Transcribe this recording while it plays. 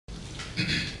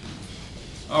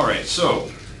All right, so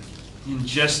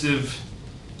ingestive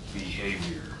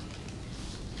behavior.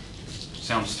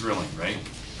 Sounds thrilling, right?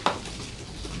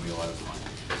 It'll be a lot of fun.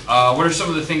 What are some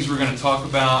of the things we're going to talk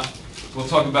about? We'll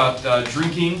talk about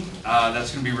drinking.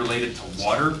 That's going to be related to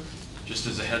water, just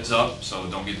as a heads up, so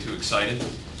don't get too excited.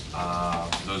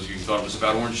 For those of you who thought it was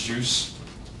about orange juice,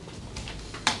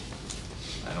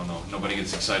 I don't know. Nobody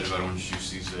gets excited about orange juice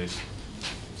these days.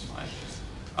 It's fine.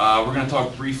 We're going to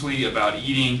talk briefly about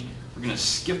eating. We're going to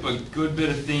skip a good bit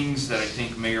of things that I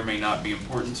think may or may not be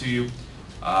important to you,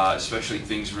 especially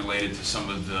things related to some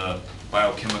of the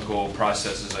biochemical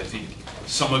processes. I think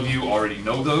some of you already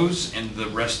know those, and the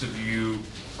rest of you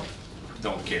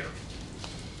don't care.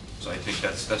 So I think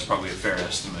that's probably a fair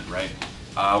estimate, right?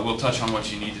 We'll touch on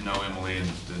what you need to know, Emily, and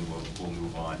then we'll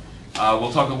move on.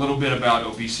 We'll talk a little bit about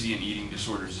obesity and eating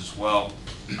disorders as well.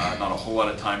 Not a whole lot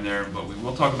of time there, but we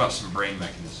will talk about some brain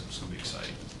mechanisms. It's going to be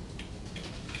exciting.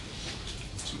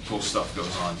 Some cool stuff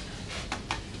goes on.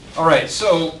 All right,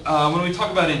 so when we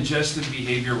talk about ingestive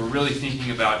behavior, we're really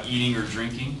thinking about eating or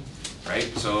drinking,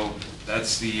 right? So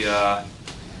that's the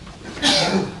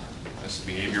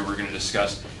behavior we're going to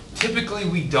discuss. Typically,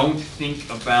 we don't think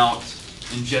about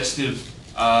ingestive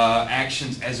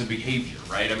actions as a behavior,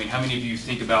 right? I mean, how many of you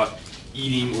think about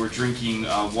eating or drinking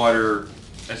water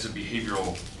as a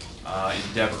behavioral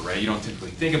endeavor, right? You don't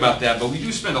typically think about that, but we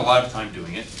do spend a lot of time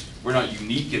doing it. We're not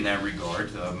unique in that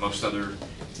regard. Most other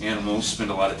animals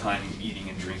spend a lot of time eating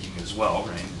and drinking as well,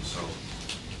 right? And so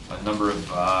a number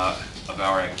of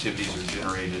our activities are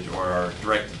generated or are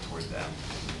directed toward that.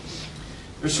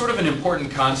 There's sort of an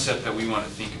important concept that we want to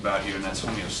think about here, and that's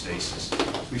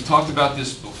homeostasis. We've talked about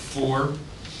this before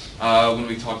when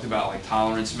we talked about like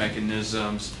tolerance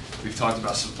mechanisms. We've talked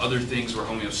about some other things where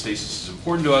homeostasis is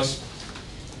important to us.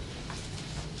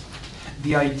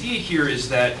 The idea here is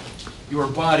that your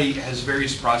body has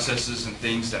various processes and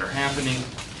things that are happening.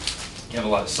 You have a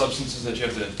lot of substances that you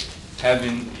have to have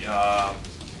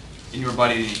in your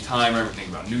body at any time. Right? We're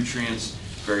thinking about nutrients,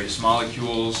 various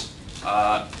molecules.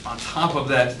 On top of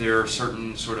that, there are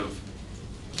certain sort of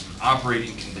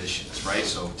operating conditions, right?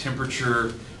 So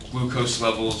temperature, glucose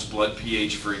levels, blood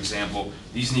pH, for example,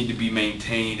 these need to be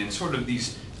maintained in sort of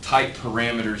these tight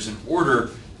parameters in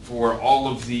order for all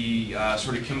of the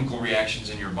sort of chemical reactions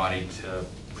in your body to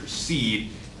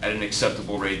proceed at an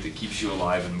acceptable rate that keeps you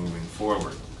alive and moving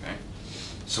forward, okay?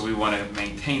 So we want to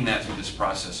maintain that through this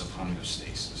process of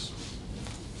homeostasis.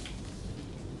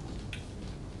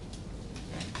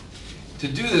 To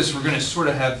do this, we're going to sort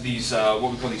of have these,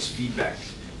 what we call these feedback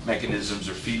mechanisms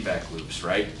or feedback loops,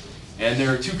 right? And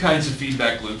there are two kinds of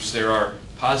feedback loops. There are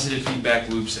positive feedback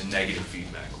loops and negative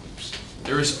feedback loops.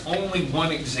 There is only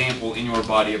one example in your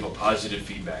body of a positive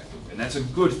feedback loop, and that's a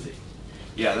good thing.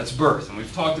 Yeah, that's birth, and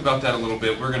we've talked about that a little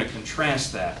bit. We're going to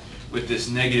contrast that with this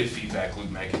negative feedback loop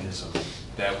mechanism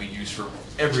that we use for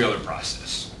every other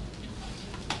process.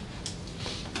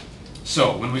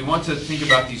 So when we want to think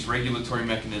about these regulatory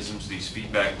mechanisms, these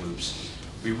feedback loops,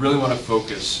 we really want to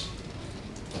focus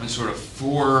on sort of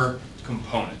four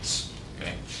components.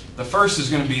 Okay? The first is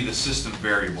going to be the system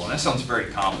variable, and that sounds very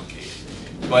complicated.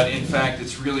 But in fact,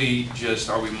 it's really just,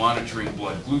 are we monitoring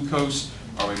blood glucose?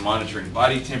 Are we monitoring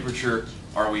body temperature?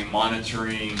 Are we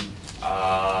monitoring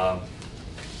blood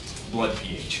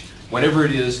pH? Whatever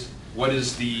it is, what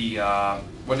is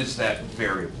that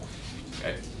variable?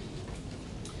 Okay?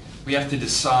 We have to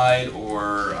decide,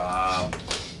 or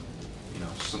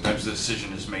sometimes the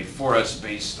decision is made for us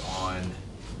based on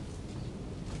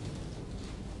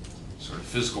sort of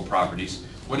physical properties.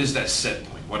 What is that set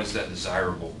point? What is that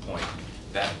desirable point?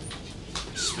 That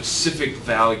specific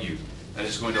value that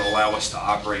is going to allow us to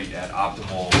operate at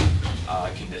optimal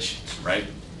conditions, right?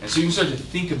 And so you can start to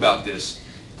think about this.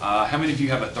 How many of you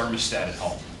have a thermostat at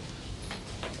home?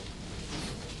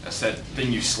 That's that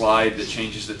thing you slide that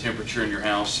changes the temperature in your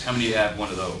house. How many of you have one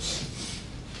of those?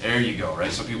 There you go,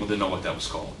 right? Some people didn't know what that was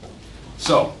called.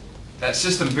 So that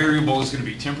system variable is going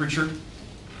to be temperature.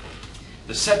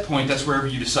 The set point, that's wherever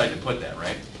you decide to put that,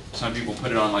 right? Some people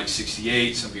put it on like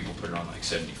 68, some people put it on like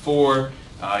 74.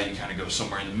 You kind of go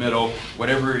somewhere in the middle.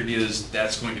 Whatever it is,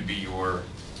 that's going to be your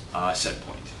set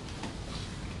point.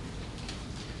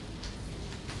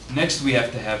 Next, we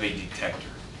have to have a detector.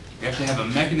 We have to have a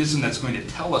mechanism that's going to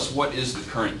tell us what is the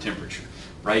current temperature,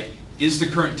 right? Is the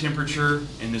current temperature,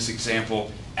 in this example,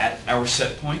 at our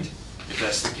set point? If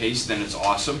that's the case, then it's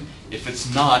awesome. If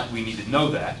it's not, we need to know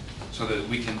that so that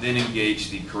we can then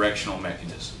engage the correctional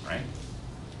mechanism, right?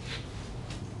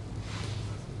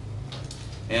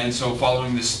 And so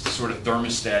following this sort of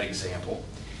thermostat example,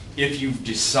 if you've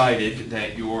decided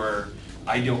that your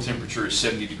ideal temperature is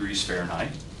 70 degrees Fahrenheit,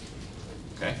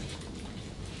 okay?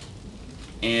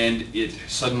 And it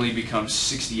suddenly becomes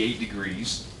 68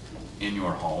 degrees in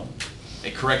your home. A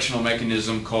correctional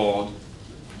mechanism called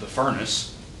the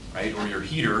furnace, right, or your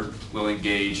heater will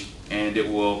engage, and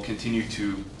it will continue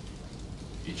to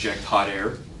eject hot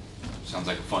air. Sounds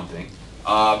like a fun thing.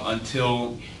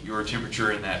 Until your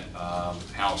temperature in that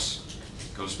house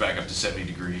goes back up to 70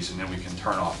 degrees, and then we can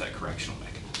turn off that correctional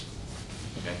mechanism.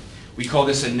 Okay? We call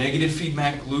this a negative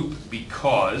feedback loop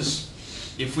because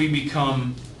if we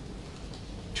become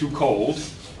too cold,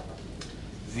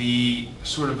 the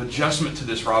sort of adjustment to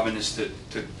this, Robin, is to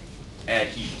add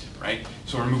heat, right?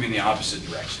 So we're moving the opposite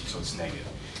direction, so it's negative.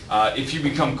 If you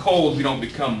become cold, we don't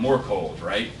become more cold,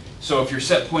 right? So if your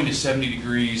set point is 70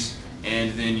 degrees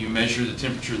and then you measure the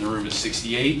temperature in the room at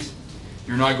 68,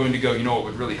 you're not going to go, you know what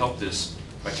would really help this?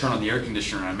 If I turn on the air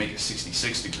conditioner and I make it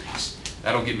 66 degrees.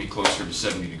 That'll get me closer to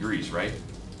 70 degrees, right?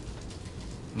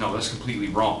 No, that's completely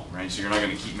wrong, right? So you're not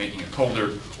going to keep making it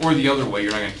colder, or the other way,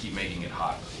 you're not going to keep making it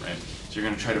hotter, right? So you're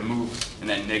going to try to move in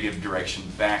that negative direction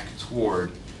back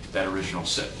toward that original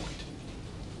set point.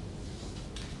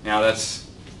 Now that's,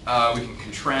 we can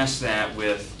contrast that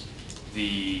with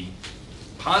the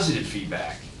positive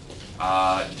feedback.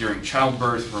 During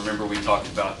childbirth, remember we talked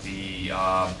about the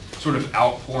sort of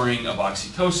outpouring of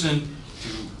oxytocin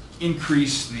to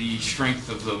increase the strength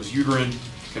of those uterine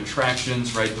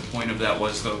contractions, right? The point of that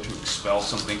was, though, to expel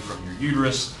something from your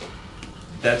uterus.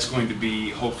 That's going to be,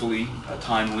 hopefully, a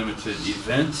time-limited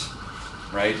event,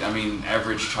 right? I mean,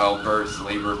 average childbirth,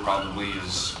 labor probably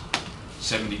is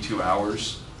 72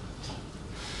 hours.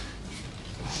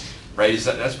 Right?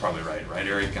 That's probably right,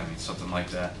 Eric? I mean, something like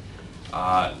that.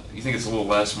 You think it's a little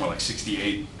less, more like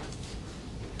 68?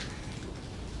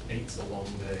 8's a long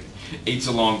day. 8's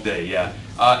a long day, yeah.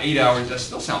 8 hours, that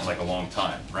still sounds like a long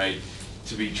time, right?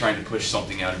 To be trying to push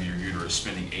something out of your uterus,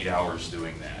 spending 8 hours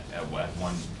doing that at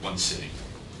one sitting.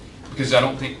 Because I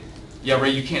don't think, yeah,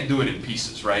 Ray, you can't do it in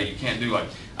pieces, right? You can't do like,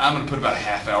 I'm going to put about a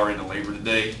half hour into labor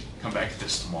today, come back to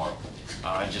this tomorrow.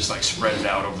 And just like spread it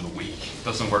out over the week. It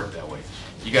doesn't work that way.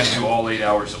 You got to do all 8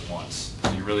 hours at once.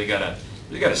 You really got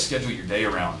to schedule your day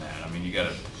around that. I mean, you got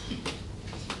to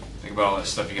think about all that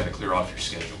stuff you got to clear off your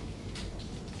schedule.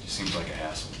 Just seems like a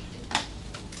hassle.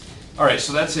 All right,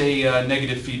 so that's a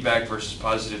negative feedback versus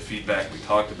positive feedback. We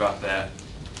talked about that.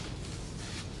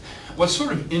 What's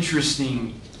sort of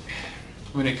interesting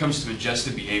when it comes to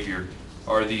ingestive behavior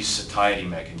are these satiety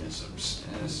mechanisms.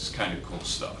 And this is kind of cool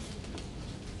stuff.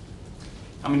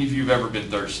 How many of you have ever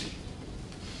been thirsty?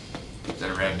 Has that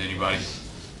ever happened to anybody?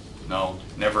 No?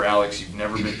 Never, Alex? You've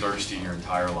never been thirsty in your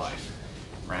entire life,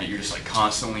 right? You're just like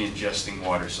constantly ingesting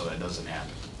water so that doesn't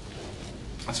happen.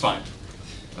 That's fine.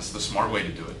 That's the smart way to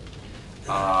do it.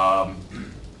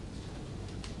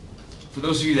 For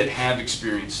those of you that have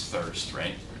experienced thirst,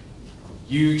 right?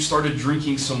 You started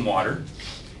drinking some water,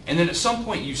 and then at some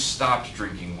point you stopped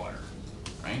drinking water,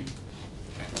 right?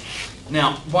 Okay.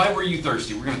 Now, why were you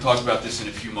thirsty? We're going to talk about this in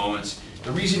a few moments.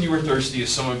 The reason you were thirsty is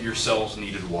some of your cells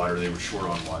needed water. They were short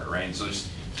on water, right? And so just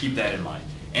keep that in mind.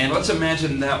 And let's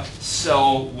imagine that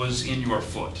cell was in your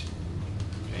foot.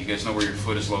 Okay, you guys know where your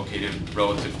foot is located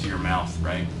relative to your mouth,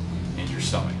 right? And your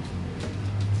stomach.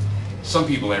 Some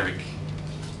people, Eric,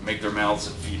 make their mouths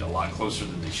and feet a lot closer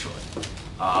than they should.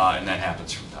 And that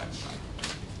happens from time to time.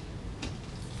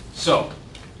 So,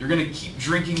 you're going to keep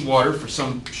drinking water for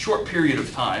some short period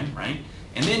of time, right?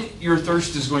 And then your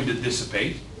thirst is going to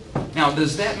dissipate. Now,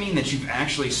 does that mean that you've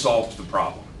actually solved the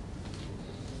problem?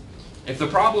 If the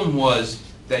problem was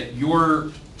that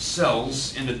your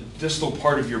cells in the distal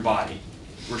part of your body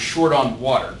were short on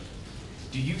water,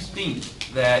 do you think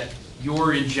that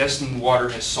your ingesting water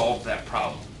has solved that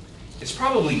problem? It's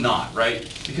probably not, right?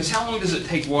 Because how long does it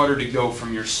take water to go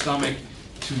from your stomach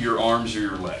to your arms or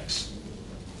your legs?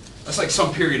 That's like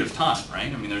some period of time,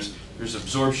 right? I mean, there's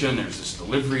absorption, there's this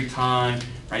delivery time,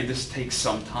 right? This takes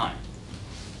some time.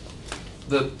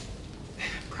 The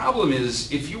problem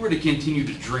is, if you were to continue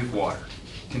to drink water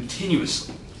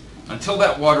continuously until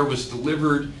that water was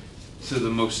delivered to the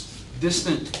most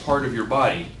distant part of your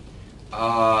body,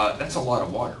 that's a lot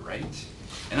of water, right?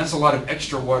 And that's a lot of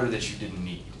extra water that you didn't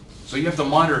need. So you have to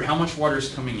monitor how much water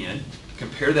is coming in,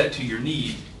 compare that to your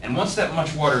need, and once that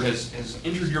much water has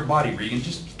entered your body, Regan,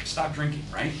 just stop drinking,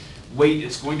 right? Wait,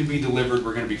 it's going to be delivered,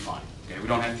 we're going to be fine. Okay, we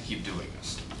don't have to keep doing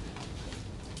this.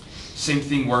 Same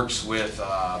thing works with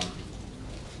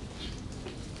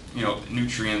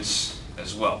nutrients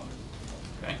as well.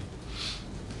 Okay?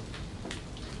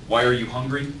 Why are you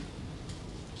hungry?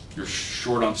 You're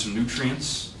short on some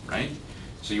nutrients, right?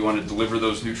 So you want to deliver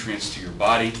those nutrients to your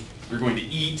body. You're going to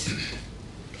eat.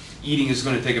 Eating is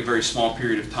going to take a very small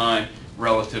period of time.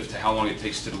 relative to how long it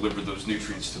takes to deliver those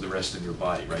nutrients to the rest of your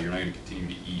body, right? You're not going to continue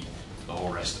to eat the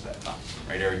whole rest of that time,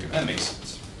 right, Eric? That makes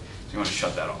sense. So you want to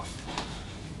shut that off.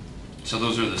 So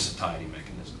those are the satiety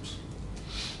mechanisms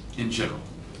in general.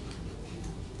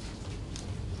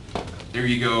 There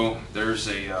you go. There's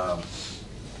a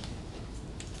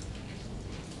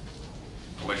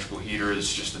electrical heater.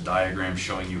 It's just a diagram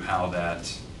showing you how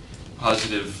that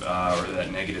positive or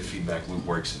that negative feedback loop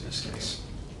works in this case.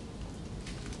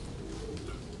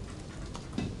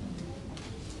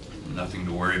 Nothing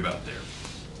to worry about there.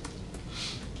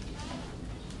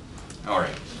 All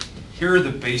right, here are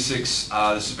the basics.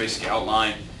 This is a basic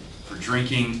outline for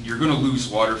drinking. You're going to lose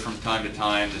water from time to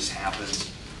time. This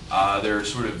happens. There are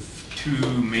sort of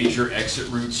two major exit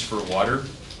routes for water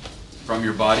from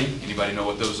your body. Anybody know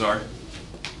what those are?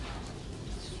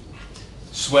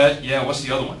 Sweat, yeah. What's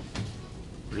the other one?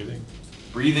 Breathing.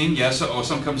 Breathing, yes. Yeah, so,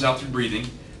 some comes out through breathing.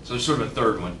 So there's sort of a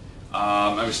third one.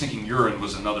 I was thinking urine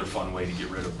was another fun way to get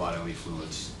rid of bodily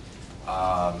fluids.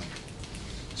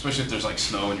 Especially if there's like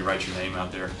snow and you write your name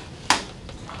out there.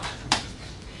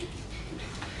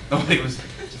 Nobody was,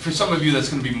 for some of you that's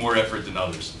going to be more effort than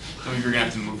others. Some of you are going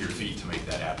to have to move your feet to make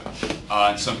that happen.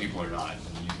 And some people are not.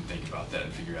 You can think about that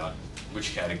and figure out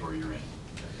which category you're in.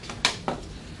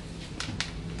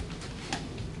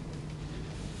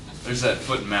 There's that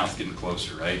foot and mouth getting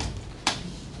closer, right?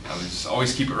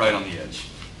 Always keep it right on the edge.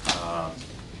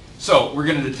 So we're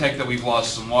going to detect that we've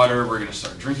lost some water. We're going to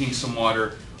start drinking some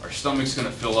water. Our stomach's going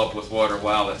to fill up with water.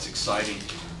 Wow, that's exciting.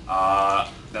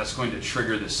 That's going to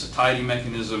trigger this satiety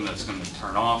mechanism. That's going to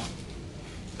turn off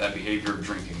that behavior of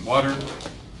drinking water.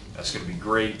 That's going to be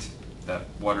great. That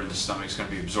water in the stomach is going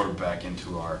to be absorbed back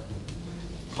into our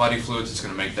body fluids. It's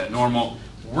going to make that normal.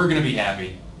 We're going to be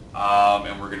happy,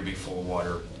 and we're going to be full of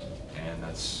water. And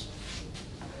that's,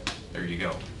 there you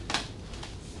go.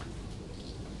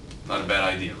 Not a bad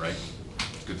idea, right?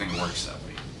 Good thing it works that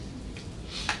way.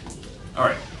 All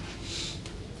right.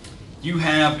 You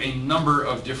have a number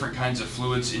of different kinds of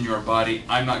fluids in your body.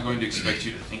 I'm not going to expect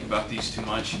you to think about these too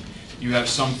much. You have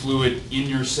some fluid in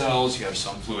your cells. You have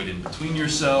some fluid in between your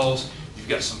cells. You've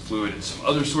got some fluid in some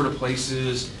other sort of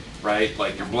places, right?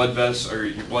 Like your blood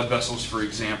vessels, for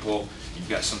example. You've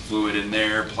got some fluid in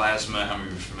there. Plasma. How many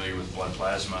of you are familiar with blood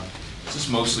plasma? It's just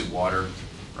mostly water,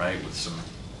 right, with some,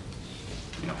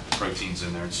 proteins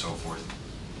in there and so forth.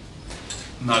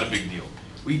 Not a big deal.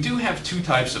 We do have two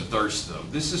types of thirst, though.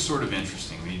 This is sort of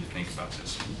interesting. We need to think about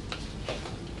this.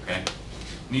 Okay?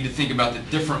 We need to think about the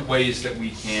different ways that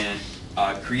we can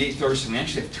create thirst, and we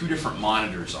actually have two different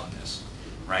monitors on this,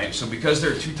 right? So because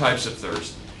there are two types of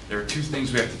thirst, there are two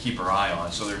things we have to keep our eye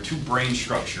on. So there are two brain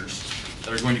structures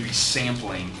that are going to be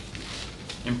sampling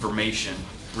information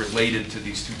related to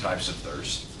these two types of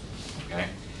thirst. Okay?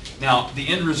 Now, the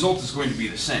end result is going to be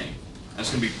the same. That's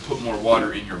going to be put more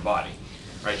water in your body.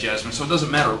 Right, Jasmine? So it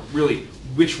doesn't matter really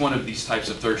which one of these types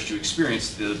of thirst you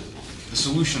experience, the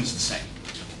solution's the same.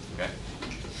 Okay?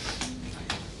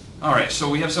 All right, so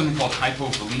we have something called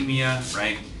hypovolemia,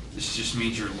 right? This just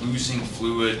means you're losing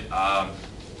fluid,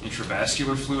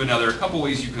 intravascular fluid. Now, there are a couple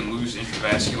ways you can lose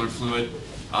intravascular fluid.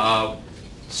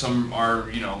 Some are,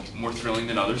 more thrilling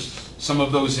than others. Some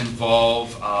of those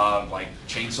involve, like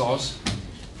chainsaws,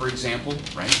 for example,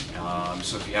 right?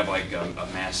 So if you have like a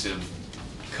massive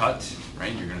cut,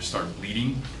 right, you're going to start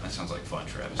bleeding. That sounds like fun,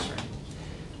 Travis, right?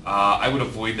 I would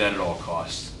avoid that at all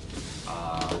costs.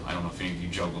 I don't know if any of you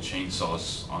juggle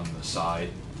chainsaws on the side,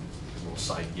 a little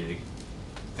side gig.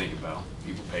 Think about it.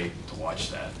 People pay to watch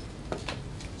that.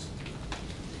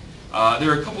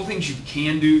 There are a couple things you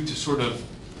can do to sort of,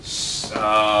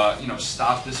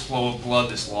 stop this flow of blood,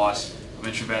 this loss of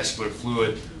intravascular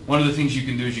fluid. One of the things you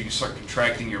can do is you can start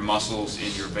contracting your muscles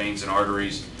in your veins and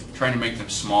arteries, trying to make them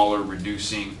smaller,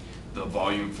 reducing the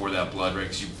volume for that blood, right?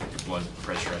 Because your blood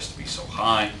pressure has to be so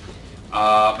high.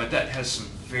 But that has some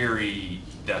very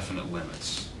definite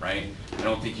limits, right? I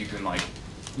don't think you can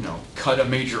cut a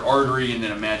major artery and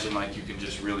then imagine like you can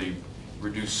just really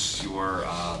reduce your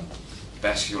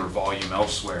vascular volume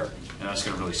elsewhere, and that's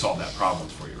going to really solve that problem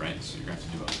for you, right? So you're going to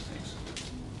have to do other things.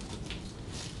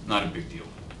 Not a big deal.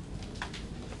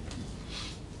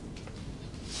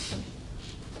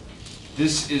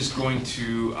 This is going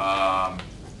to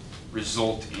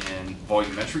result in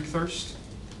volumetric thirst,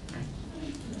 right?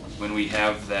 When we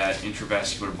have that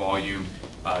intravascular volume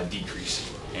decrease,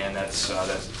 and that's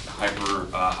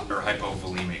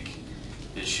hypovolemic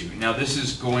issue. Now, this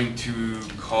is going to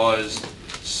cause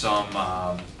some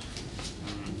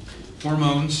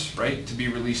hormones, right, to be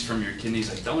released from your kidneys.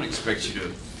 I don't expect you to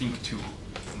think too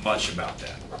much about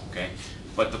that, okay?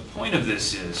 But the point of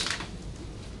this is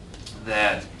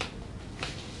that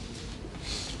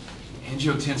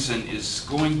angiotensin is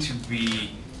going to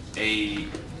be a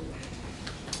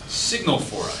signal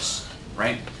for us,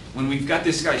 right? When we've got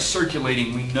this guy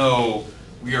circulating, we know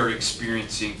we are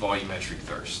experiencing volumetric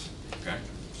thirst, okay?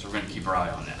 So we're going to keep our eye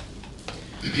on that.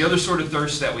 The other sort of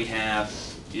thirst that we have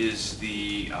is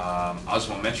the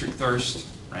osmometric thirst,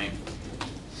 right?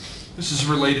 This is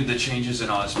related to changes in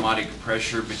osmotic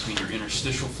pressure between your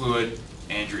interstitial fluid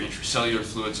and your intracellular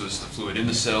fluid, so it's the fluid in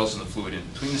the cells and the fluid in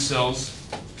between the cells.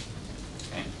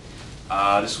 Okay.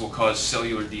 This will cause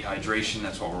cellular dehydration,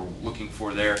 that's what we're looking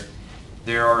for there.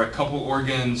 There are a couple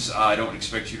organs, I don't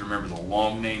expect you to remember the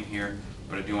long name here,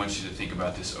 but I do want you to think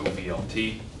about this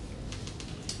OVLT,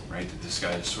 right, that this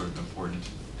guy is sort of important.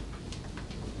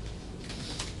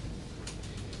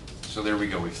 So there we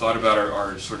go, we've thought about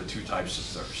our sort of two types of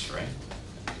thirst, right?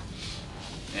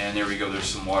 And there we go, there's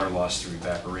some water loss through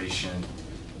evaporation,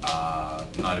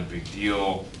 not a big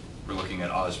deal. We're looking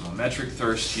at osmometric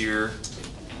thirst here,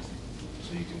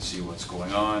 so you can see what's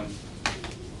going on.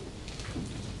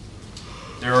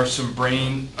 There are some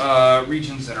brain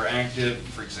regions that are active,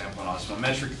 for example, in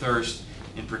osmometric thirst.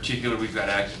 In particular, we've got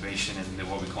activation in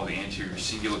what we call the anterior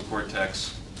cingulate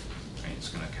cortex. Right, it's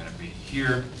going to kind of be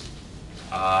here,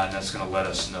 and that's going to let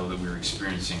us know that we're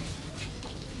experiencing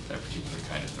that particular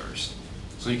kind of thirst.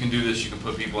 So you can do this. You can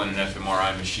put people in an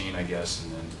fMRI machine, I guess,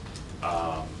 and then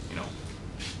you know,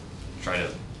 try to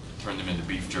turn them into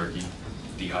beef jerky,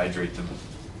 dehydrate them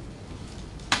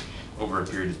over a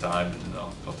period of time, and then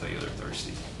they'll tell you they're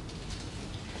thirsty.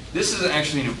 This is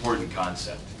actually an important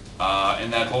concept,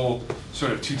 and that whole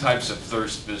sort of two types of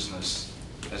thirst business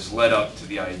has led up to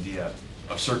the idea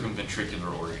of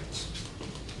circumventricular organs.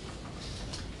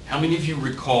 How many of you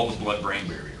recall the blood-brain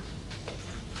barrier?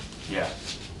 Yeah,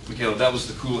 Michaela, that was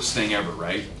the coolest thing ever,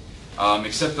 right?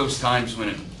 Except those times when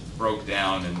it broke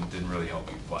down and didn't really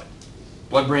help you. But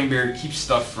blood-brain barrier keeps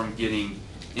stuff from getting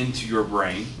into your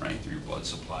brain, right, through your blood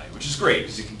supply, which is great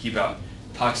because it can keep out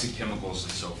toxic chemicals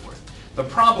and so forth. The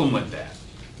problem with that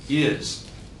is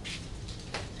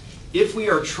if we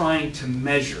are trying to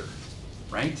measure,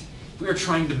 right, if we are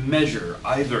trying to measure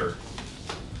either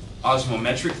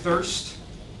osmometric thirst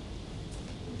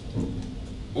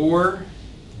or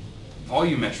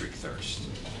volumetric thirst,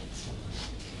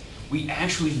 we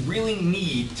actually really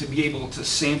need to be able to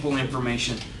sample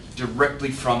information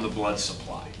directly from the blood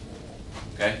supply.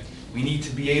 Okay? We need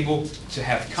to be able to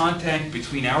have contact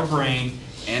between our brain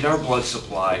and our blood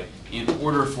supply in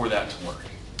order for that to work.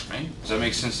 Right? Does that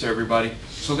make sense to everybody?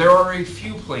 So there are a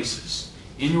few places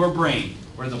in your brain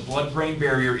where the blood-brain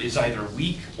barrier is either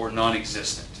weak or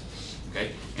non-existent.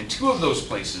 Okay? And two of those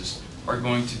places are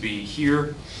going to be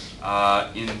here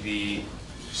in the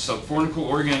subfornical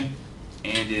organ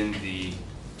and in the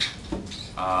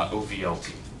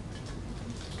OVLT.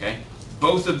 Okay?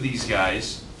 Both of these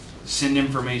guys send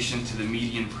information to the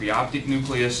median preoptic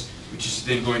nucleus, which is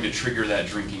then going to trigger that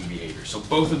drinking behavior. So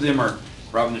both of them are,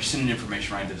 Robin, they're sending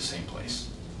information right to the same place.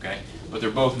 Okay? But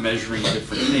they're both measuring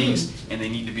different things, and they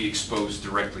need to be exposed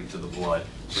directly to the blood.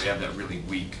 So you have that really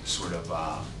weak sort of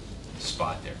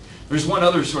spot there. There's one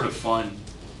other sort of fun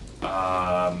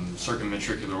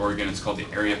circumventricular organ. It's called the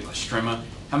area postrema.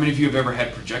 How many of you have ever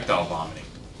had projectile vomiting?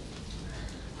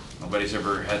 Nobody's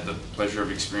ever had the pleasure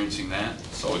of experiencing that?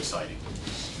 So exciting.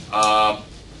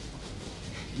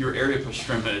 Your area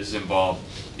postrema is involved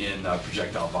in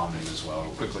projectile vomiting as well.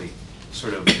 It'll quickly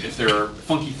sort of, if there are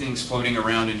funky things floating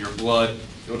around in your blood,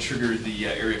 it'll trigger the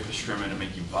area postrema to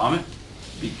make you vomit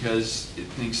because it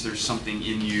thinks there's something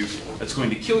in you that's going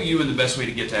to kill you, and the best way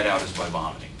to get that out is by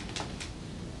vomiting.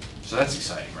 So that's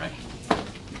exciting, right?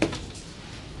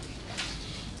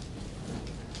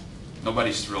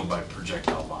 Nobody's thrilled by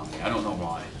projectile vomiting. I don't know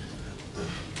why.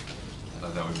 I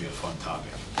thought that would be a fun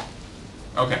topic.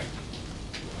 Okay.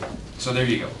 So there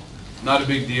you go. Not a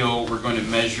big deal. We're going to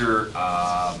measure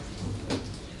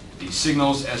the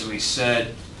signals, as we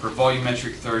said, for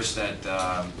volumetric thirst.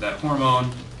 That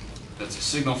hormone, that's a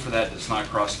signal for that, does not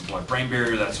cross the blood-brain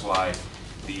barrier. That's why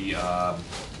the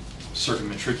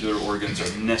circumventricular organs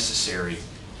are necessary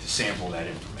to sample that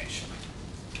information.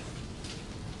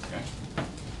 Okay.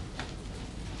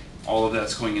 All of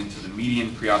that's going into the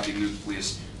median preoptic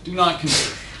nucleus. Do not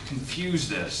confuse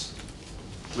this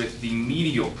with the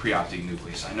medial preoptic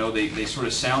nucleus. I know they sort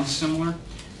of sound similar,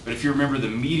 but if you remember, the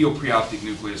medial preoptic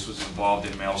nucleus was involved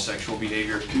in male sexual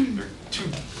behavior. There are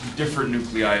two different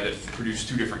nuclei that produce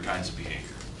two different kinds of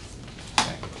behavior.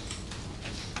 Okay.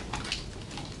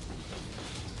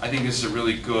 I think this is a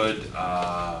really good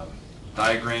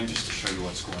diagram just to show you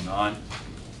what's going on.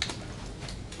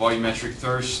 Volumetric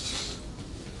thirst,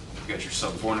 you've got your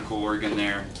subfornical organ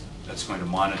there. That's going to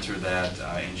monitor that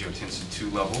angiotensin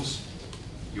II levels.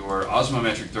 Your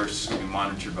osmometric thirst is going to be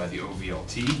monitored by the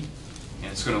OVLT,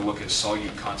 and it's going to look at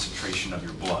solute concentration of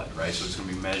your blood, right? So it's going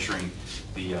to be measuring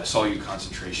the solute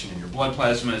concentration in your blood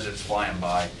plasma as it's flying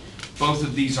by. Both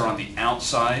of these are on the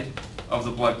outside of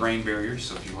the blood-brain barrier.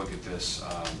 So if you look at this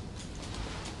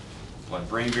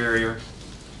blood-brain barrier,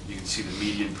 you can see the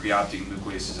median preoptic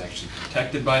nucleus is actually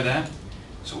protected by that.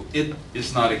 So it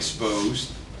is not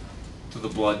exposed to the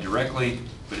blood directly,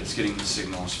 but it's getting the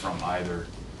signals from either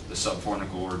the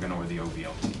subfornical organ or the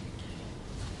OVLT.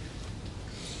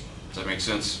 Does that make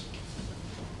sense?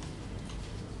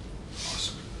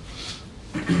 Awesome.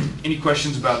 Any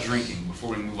questions about drinking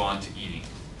before we move on to eating?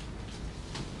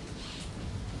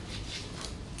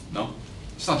 No?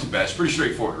 It's not too bad. It's pretty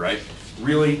straightforward, right?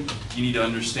 Really, you need to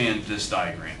understand this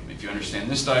diagram. If you understand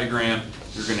this diagram,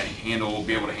 you're going to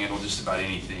be able to handle just about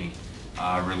anything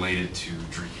related to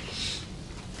drinking.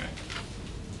 Okay.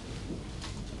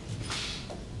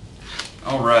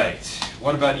 All right.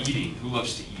 What about eating? Who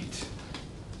loves to eat?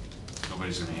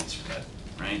 Nobody's going to answer that,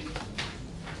 right?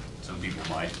 Some people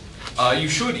might. You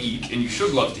should eat, and you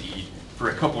should love to eat for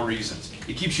a couple reasons.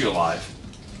 It keeps you alive.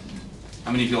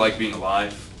 How many of you like being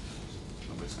alive?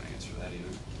 Nobody's going to answer that either.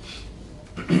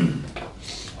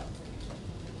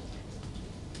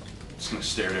 Just going to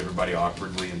stare at everybody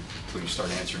awkwardly until you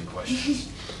start answering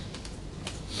questions.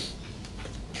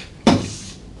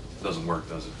 Doesn't work,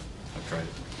 does it? I've tried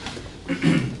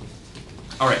it.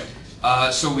 All right.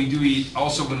 So we do eat.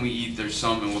 Also, when we eat, there's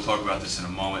some, and we'll talk about this in a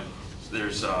moment.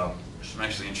 There's some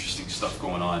actually interesting stuff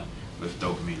going on with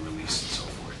dopamine release and so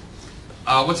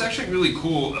forth. What's actually really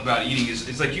cool about eating is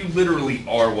it's like you literally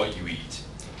are what you eat,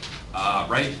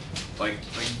 right? Like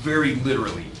very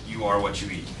literally, you are what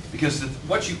you eat. Because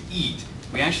what you eat,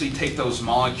 we actually take those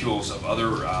molecules of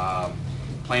other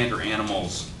plant or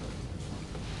animals,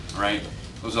 right?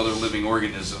 Those other living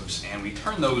organisms, and we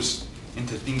turn those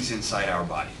into things inside our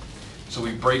body. So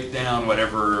we break down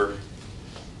whatever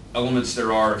elements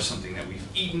there are of something that we've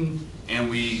eaten, and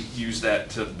we use that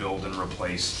to build and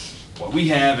replace what we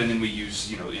have, and then we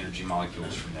use energy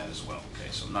molecules from that as well. Okay,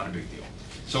 so not a big deal.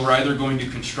 So we're either going to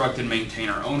construct and maintain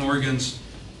our own organs,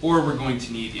 or we're going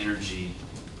to need energy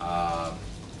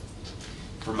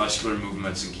for muscular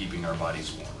movements and keeping our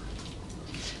bodies warmer.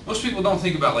 Most people don't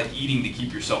think about like eating to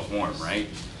keep yourself warm, right?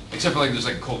 Except for like there's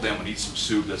like a cold day, I'm gonna eat some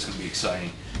soup, that's gonna be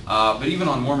exciting. But even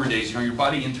on warmer days, your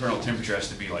body internal temperature has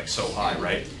to be like so high,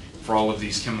 right? For all of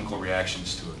these chemical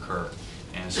reactions to occur.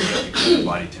 And so you have to keep the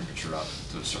body temperature up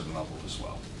to a certain level as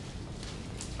well.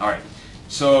 All right,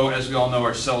 so as we all know,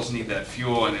 our cells need that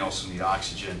fuel and they also need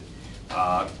oxygen.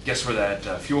 Guess where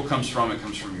that fuel comes from? It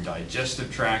comes from your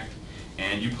digestive tract,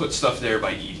 and you put stuff there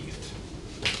by eating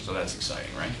it. So that's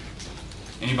exciting, right?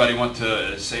 Anybody want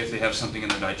to say if they have something in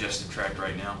their digestive tract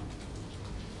right now?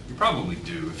 You probably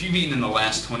do. If you've eaten in the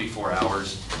last 24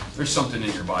 hours, there's something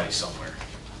in your body somewhere.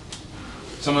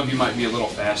 Some of you might be a little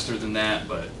faster than that,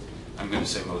 but I'm going to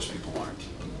say most people aren't.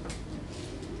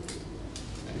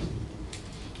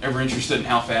 Ever interested in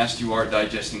how fast you are at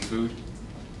digesting food?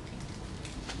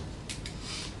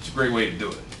 It's a great way to do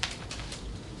it.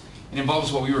 It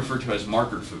involves what we refer to as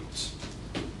marker foods.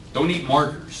 Don't eat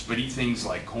markers, but eat things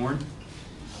like corn,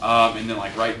 and then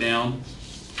like write down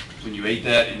when you ate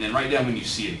that, and then write down when you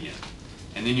see it again.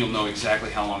 And then you'll know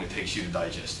exactly how long it takes you to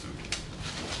digest food.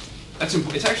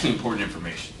 It's actually important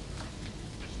information.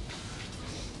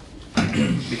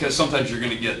 Because sometimes you're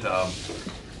going to get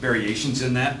variations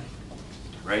in that,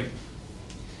 right?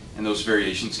 And those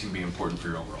variations can be important for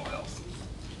your overall health.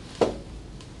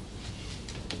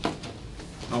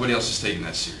 Nobody else is taking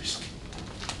that seriously.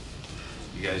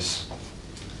 You guys,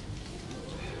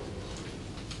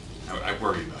 I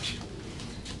worry about you.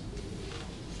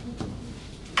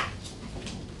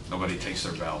 Nobody takes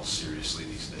their bowels seriously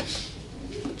these days.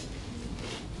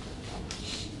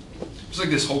 There's like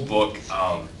this whole book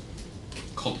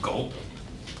called Gulp.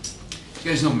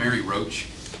 You guys know Mary Roach?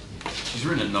 She's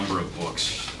written a number of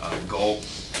books. Gulp,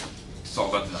 it's all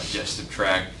about the digestive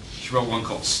tract. She wrote one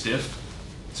called Stiff.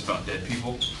 It's about dead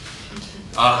people.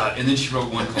 And then she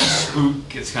wrote one called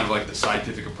Spook. It's kind of like the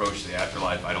scientific approach to the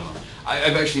afterlife. I don't know.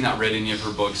 I've actually not read any of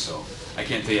her books, so I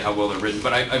can't tell you how well they're written.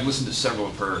 But I've listened to several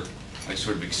of her like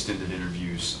sort of extended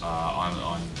interviews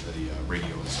on the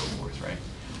radio and so forth, right?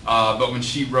 But when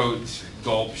she wrote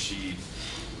Gulp, she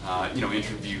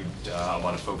interviewed a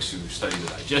lot of folks who study the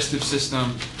digestive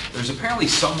system. There's apparently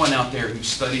someone out there who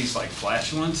studies like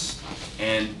flatulence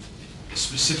and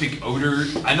specific odor.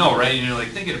 I know, right? And you're like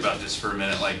thinking about this for a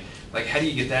minute, like how do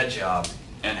you get that job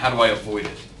and how do I avoid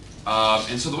it?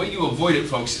 And so the way you avoid it,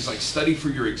 folks, is like study for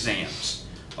your exams.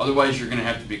 Otherwise, you're going to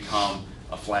have to become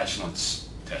a flatulence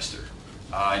tester.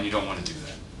 and you don't want to do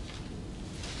that.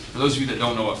 For those of you that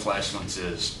don't know what flatulence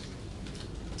is,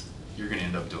 you're going to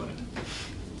end up doing it.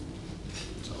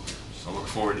 So look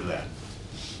forward to that.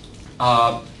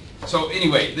 So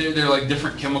anyway, they're like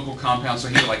different chemical compounds. So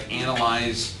here, like,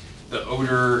 analyze the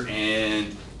odor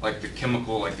and like the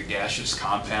chemical, like the gaseous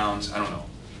compounds. I don't know.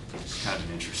 It's kind of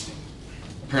an interesting.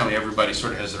 Apparently, everybody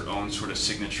sort of has their own sort of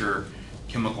signature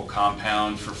chemical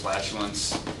compound for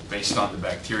flatulence based on the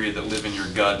bacteria that live in your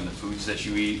gut and the foods that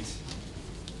you eat.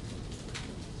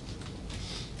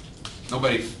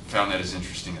 Nobody found that as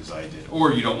interesting as I did,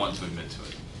 or you don't want to admit to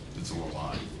it. It's a little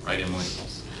odd, right, Emily?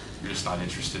 You're just not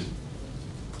interested.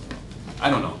 I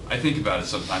don't know. I think about it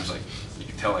sometimes. Like, you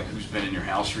can tell like who's been in your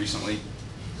house recently.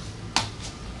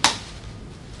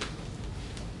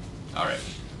 All right.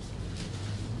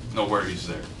 No worries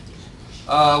there.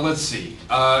 Let's see.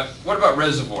 What about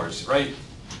reservoirs, right?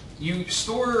 You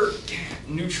store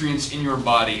nutrients in your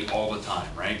body all the time,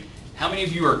 right? How many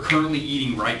of you are currently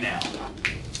eating right now?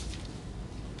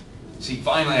 See,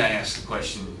 finally I asked the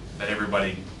question that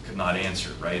everybody could not answer,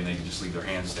 right? And they can just leave their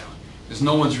hands down. Because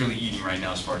no one's really eating right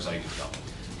now as far as I can tell.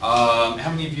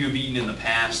 How many of you have eaten in the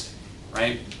past,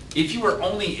 right? If you were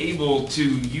only able to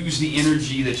use the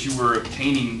energy that you were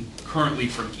obtaining currently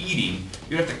from eating,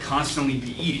 you'd have to constantly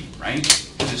be eating, right?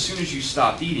 Because as soon as you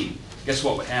stopped eating, guess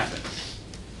what would happen?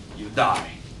 You'd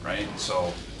die, right? So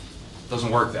it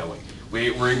doesn't work that way.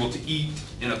 We're able to eat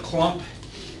in a clump.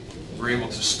 We're able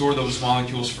to store those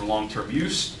molecules for long-term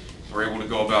use. We're able to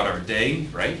go about our day,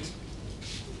 right?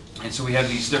 And so we have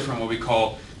these different, what we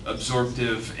call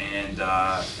absorptive and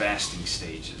fasting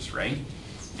stages, right?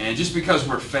 And just because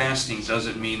we're fasting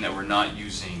doesn't mean that we're not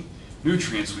using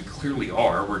nutrients. We clearly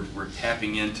are. We're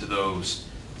tapping into those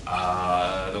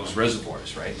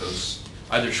reservoirs, right? Those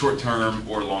either short-term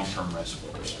or long-term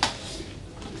reservoirs.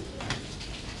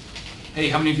 Hey,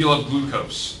 how many of you love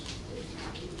glucose?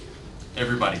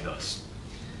 Everybody does.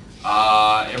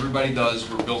 Everybody does.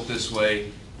 We're built this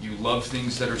way. You love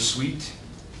things that are sweet,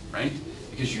 right?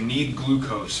 Because you need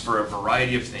glucose for a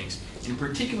variety of things. In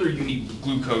particular, you need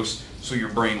glucose so your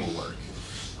brain will work.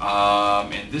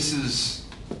 And this is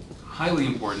highly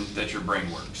important that your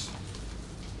brain works.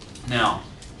 Now,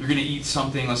 you're going to eat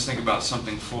something. Let's think about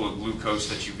something full of glucose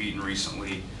that you've eaten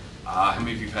recently. How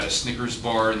many of you have had a Snickers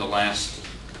bar in the last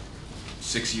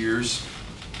 6 years?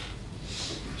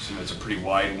 So it's a pretty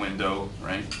wide window,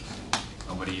 right?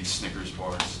 Nobody eats Snickers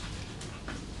bars.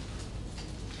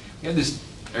 We had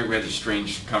this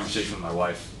strange conversation with my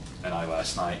wife and I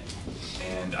last night,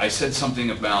 and I said something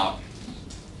about,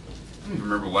 I don't even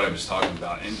remember what I was talking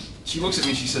about, and she looks at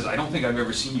me and she says, I don't think I've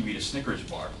ever seen you eat a Snickers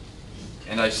bar.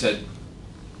 And I said,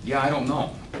 yeah, I don't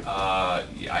know.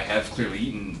 I have clearly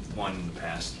eaten one in the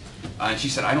past. And she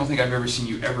said, I don't think I've ever seen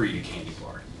you ever eat a candy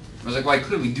bar. I was like, well, I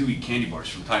clearly do eat candy bars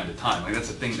from time to time. Like, that's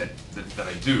a thing that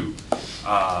I do.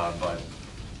 But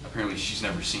apparently she's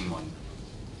never seen one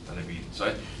that I've eaten. So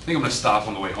I think I'm going to stop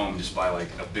on the way home and just buy like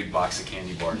a big box of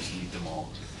candy bars and eat them all.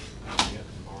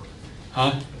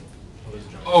 Huh?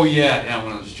 Oh yeah,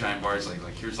 one of those giant bars.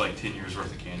 Like here's like 10 years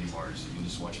worth of candy bars. You can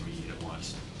just watch me eat it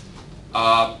once.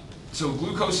 So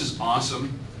glucose is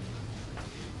awesome.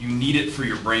 You need it for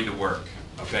your brain to work.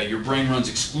 Okay, your brain runs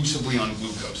exclusively on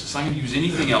glucose. It's not going to use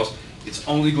anything else. It's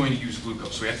only going to use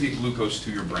glucose. So we have to get glucose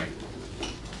to your brain.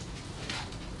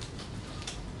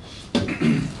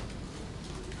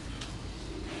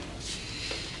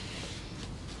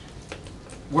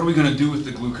 What are we going to do with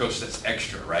the glucose that's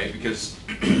extra, right? Because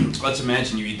let's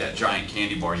imagine you eat that giant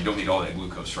candy bar. You don't need all that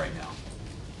glucose right now.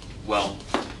 Well,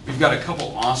 we've got a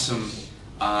couple awesome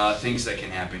things that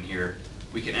can happen here.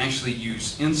 We can actually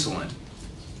use insulin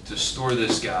to store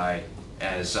this guy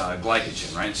as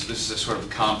glycogen, right? So this is a sort of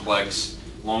complex,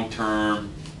 long-term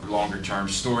or longer-term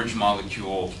storage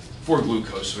molecule for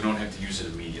glucose, so we don't have to use it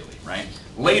immediately, right?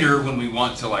 Later, when we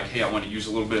want to, like, hey, I want to use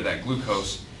a little bit of that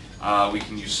glucose, we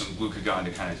can use some glucagon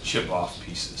to kind of chip off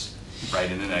pieces,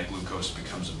 right? And then that glucose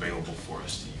becomes available for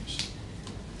us to use.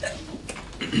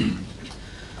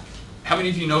 How many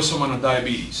of you know someone with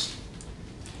diabetes?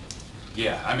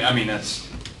 Yeah, I mean that's,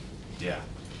 yeah.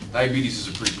 Diabetes is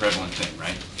a pretty prevalent thing,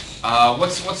 right?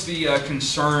 What's the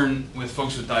concern with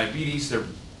folks with diabetes?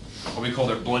 What we call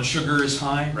their blood sugar is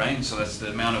high, right? And so that's the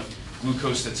amount of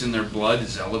glucose that's in their blood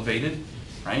is elevated,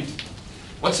 right?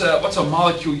 What's a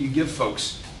molecule you give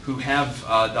folks who have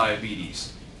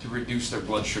diabetes to reduce their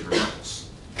blood sugar levels?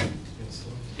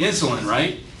 Insulin,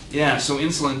 right? Yeah, so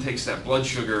insulin takes that blood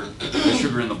sugar, the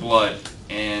sugar in the blood,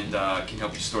 and can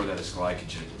help you store that as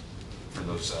glycogen for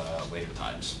those later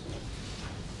times.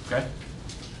 Okay?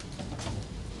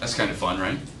 That's kind of fun,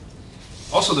 right?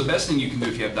 Also, the best thing you can do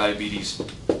if you have diabetes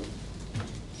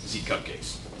is eat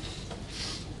cupcakes.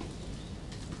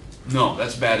 No,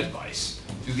 that's bad advice.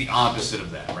 Do the opposite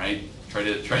of that, right? Try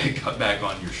to cut back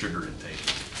on your sugar intake.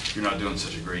 You're not doing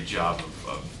such a great job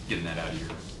of getting that out of your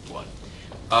blood.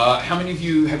 How many of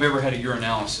you have ever had a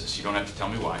urinalysis? You don't have to tell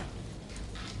me why.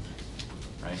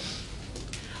 Right?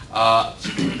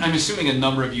 I'm assuming a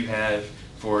number of you have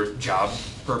for job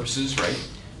purposes,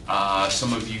 right?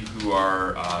 Some of you who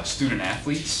are student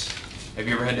athletes, have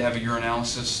you ever had to have a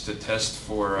urinalysis to test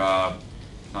for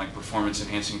like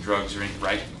performance-enhancing drugs or anything?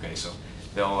 Right? Okay, so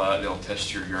they'll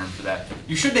test your urine for that.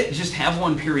 You should just have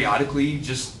one periodically,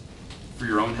 just for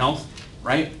your own health,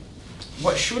 right?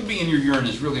 What should be in your urine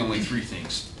is really only three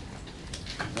things: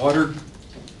 water,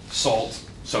 salt,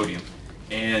 sodium,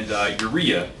 and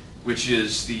urea, which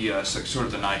is the sort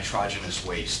of the nitrogenous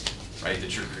waste, right,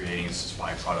 that you're creating. It's this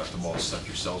byproduct of all the stuff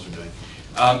your cells are doing.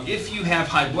 If you have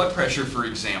high blood pressure, for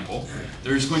example,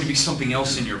 there's going to be something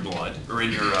else in your blood, or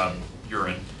in your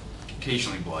urine,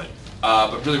 occasionally blood,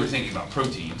 but really we're thinking about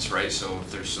proteins, right? So if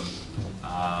there's some,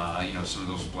 some of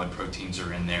those blood proteins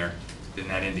are in there, then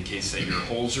that indicates that your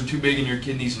holes are too big in your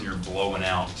kidneys and you're blowing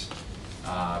out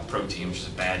protein, which is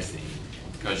a bad thing,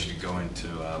 because you could go into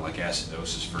like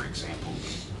acidosis, for example,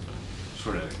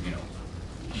 sort of,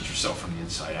 eat yourself from the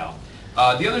inside out.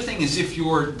 The other thing is, if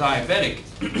you're diabetic,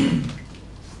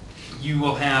 you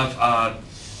will have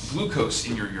glucose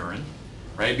in your urine,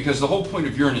 right? Because the whole point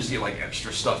of urine is to get like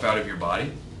extra stuff out of your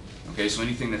body. Okay, so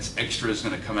anything that's extra is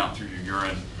going to come out through your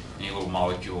urine, any little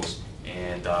molecules,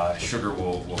 and sugar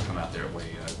will come out there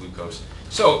way, glucose.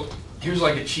 So here's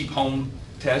like a cheap home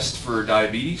test for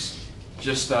diabetes.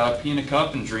 Just pee in a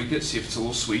cup and drink it, see if it's a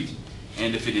little sweet,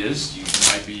 and if it is, you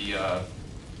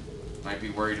might be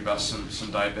worried about some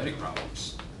diabetic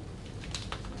problems.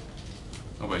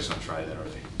 Nobody's going to try that, are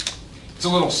they? If it's a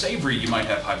little savory, you might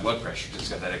have high blood pressure because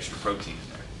it's got that extra protein in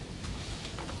there.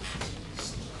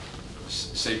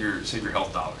 Save your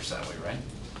health dollars that way, right?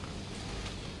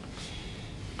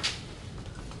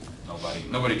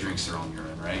 Nobody drinks their own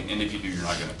urine, right? And if you do, you're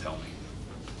not going to tell me.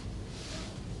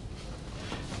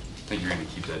 I think you're going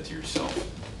to keep that to yourself.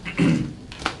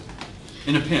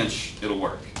 In a pinch, it'll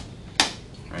work,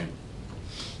 right?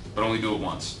 But only do it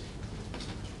once.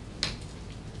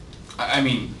 I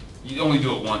mean, you only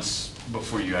do it once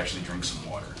before you actually drink some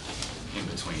water in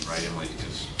between, right?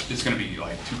 Because it's going to be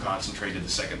like too concentrated the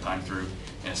second time through,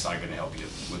 and it's not going to help you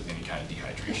with any kind of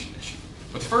dehydration issue.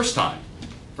 But the first time,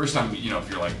 if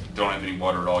you're like, don't have any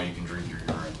water at all, you can drink your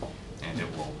urine, and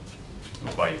it'll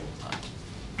buy you a little time.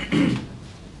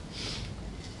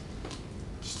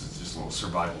 Just a little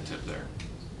survival tip there.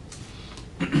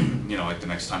 Like the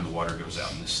next time the water goes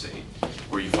out in this state,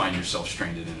 or you find yourself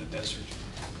stranded in a desert.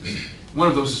 One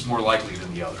of those is more likely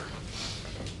than the other.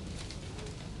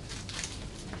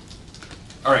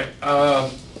 All right.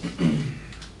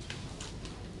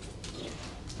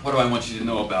 What do I want you to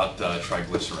know about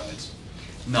triglycerides?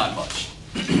 Not much.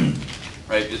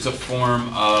 Right? It's a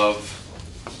form of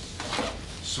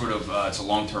it's a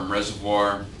long-term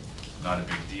reservoir, not a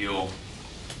big deal.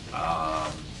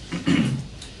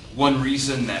 One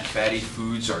reason that fatty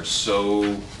foods are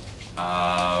so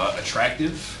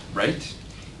attractive, right,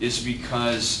 is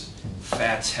because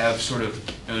fats have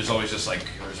there's always this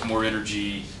there's more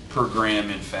energy per gram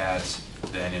in fats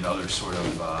than in other sort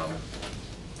of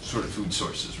food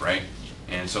sources, right?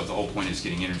 And so if the whole point is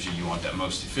getting energy, you want that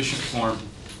most efficient form.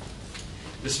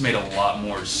 This made a lot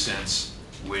more sense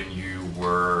when you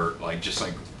were just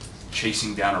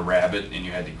chasing down a rabbit and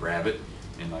you had to grab it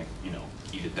and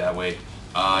eat it that way.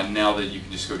 Now that you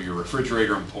can just go to your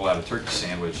refrigerator and pull out a turkey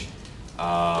sandwich, you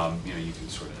can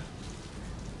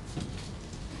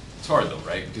it's hard though,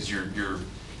 right? Because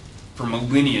for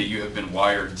millennia you have been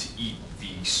wired to eat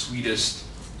the sweetest,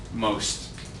 most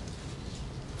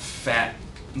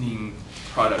fattening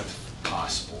product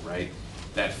possible, right?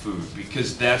 That food,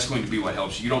 because that's going to be what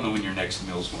helps you. You don't know when your next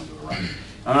meal is going to arrive.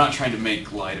 I'm not trying to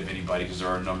make light of anybody, because there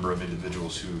are a number of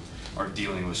individuals who are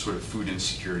dealing with sort of food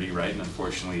insecurity, right? And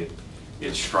unfortunately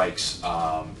it strikes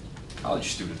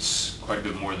college students quite a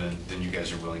bit more than you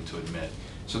guys are willing to admit.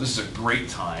 So this is a great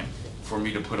time for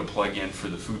me to put a plug in for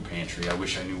the food pantry. I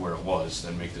wish I knew where it was.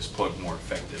 That'd make this plug more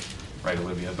effective, right,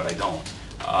 Olivia? But I don't.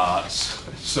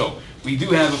 So we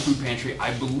do have a food pantry.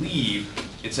 I believe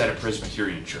it's at a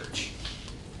Presbyterian church.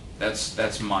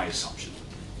 That's my assumption.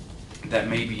 That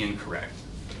may be incorrect.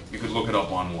 You could look it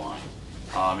up online,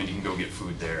 and you can go get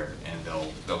food there, and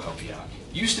they'll help you out.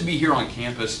 It used to be here on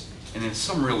campus, and then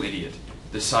some real idiot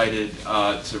decided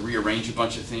to rearrange a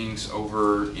bunch of things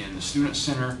over in the student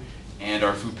center, and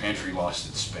our food pantry lost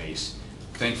its space.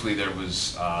 Thankfully, there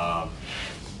was,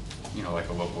 like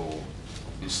a local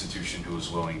institution who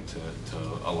was willing to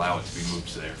allow it to be moved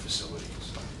to their facility.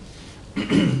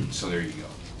 So there you go.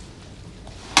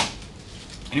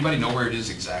 Anybody know where it is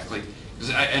exactly?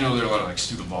 Because I know there are a lot of like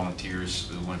student volunteers.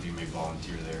 One of you may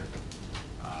volunteer there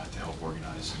to help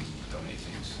organize and donate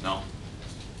things. No?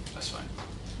 That's fine.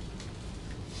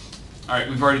 All right,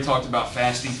 we've already talked about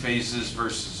fasting phases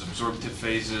versus absorptive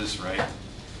phases, right?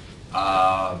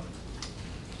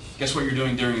 Guess what you're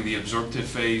doing during the absorptive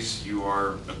phase? You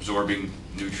are absorbing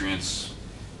nutrients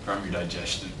from your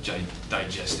digestive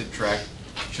tract.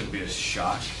 Shouldn't be a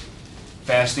shock.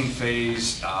 Fasting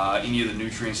phase, any of the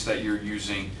nutrients that you're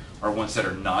using are ones that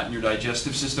are not in your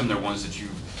digestive system. They're ones that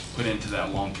you've put into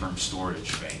that long-term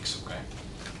storage banks, okay?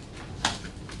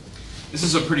 This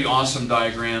is a pretty awesome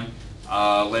diagram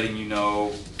letting you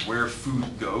know where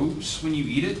food goes when you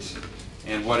eat it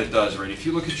and what it does, right? If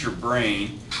you look at your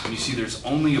brain and you see there's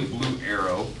only a blue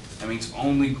arrow, that means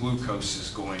only glucose is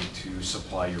going to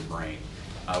supply your brain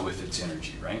with its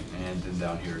energy, right? And then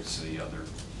down here it's the other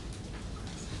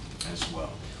as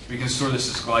well. We can store this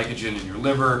as glycogen in your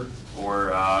liver, or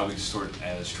we can store it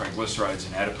as triglycerides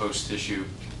in adipose tissue,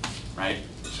 right?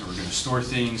 So we're going to store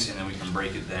things and then we can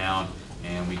break it down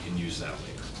and we can use that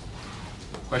later.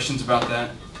 Questions about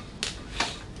that?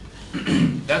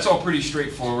 That's all pretty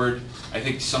straightforward. I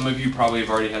think some of you probably have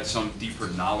already had some deeper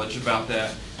knowledge about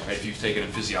that. Right? If you've taken a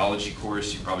physiology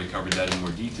course, you probably covered that in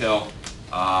more detail.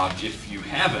 If you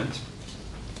haven't,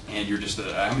 and you're just,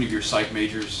 how many of you are psych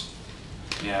majors?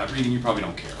 Yeah, reading you probably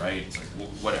don't care, right? It's like, well,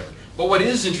 whatever. But what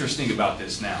is interesting about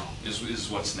this now is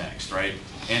what's next, right?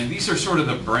 And these are sort of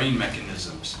the brain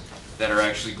mechanisms that are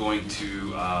actually going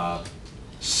to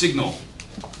signal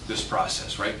this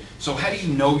process, right? So how do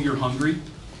you know you're hungry?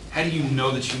 How do you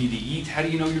know that you need to eat? How do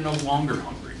you know you're no longer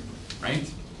hungry, right?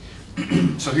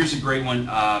 So here's a great one.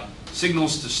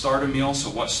 Signals to start a meal. So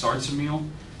what starts a meal?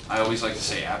 I always like to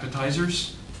say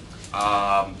appetizers.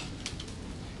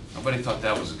 Nobody thought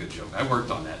that was a good joke. I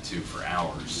worked on that too for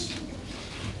hours.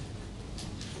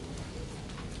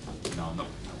 No.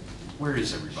 Where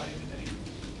is everybody today?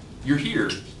 You're here,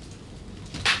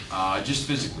 just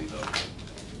physically though.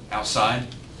 Outside?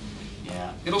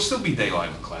 Yeah. It'll still be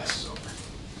daylight when class is over.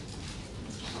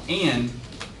 And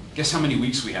guess how many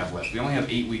weeks we have left? We only have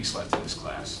 8 weeks left in this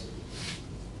class.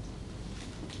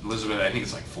 Elizabeth, I think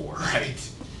it's like 4,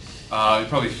 right? It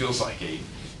probably feels like 8.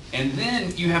 And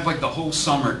then you have like the whole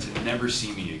summer to never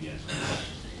see me again,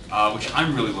 which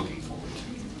I'm really looking forward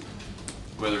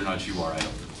to. Whether or not you are, I don't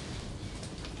know.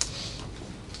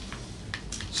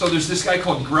 So there's this guy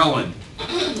called ghrelin,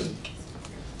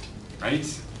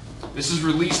 right? This is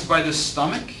released by the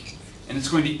stomach, and it's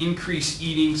going to increase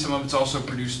eating. Some of it's also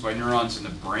produced by neurons in the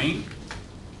brain.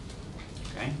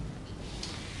 Okay?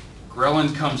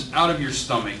 Ghrelin comes out of your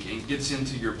stomach and gets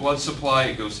into your blood supply.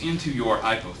 It goes into your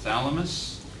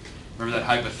hypothalamus. Remember that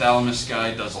hypothalamus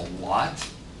guy does a lot,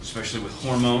 especially with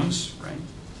hormones, right?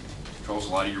 Controls a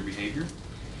lot of your behavior.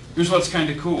 Here's what's kind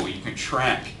of cool. You can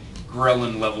track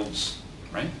ghrelin levels,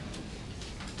 right,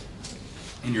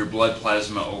 in your blood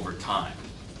plasma over time.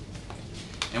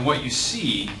 And what you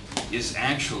see is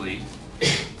actually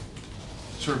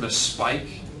sort of a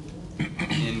spike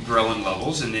in ghrelin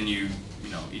levels, and then you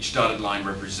know, each dotted line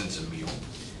represents a meal.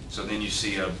 So then you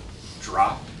see a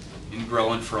drop in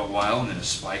ghrelin for a while, and then a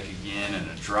spike again,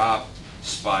 and a drop,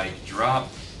 spike, drop.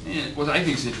 And what I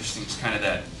think is interesting is kind of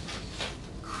that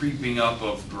creeping up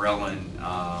of ghrelin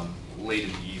late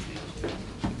in the evening,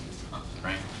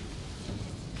 right?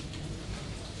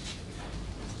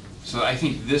 So I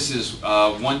think this is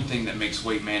one thing that makes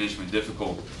weight management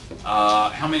difficult.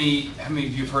 How many of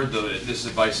you have heard this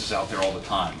advice is out there all the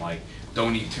time, like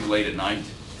don't eat too late at night?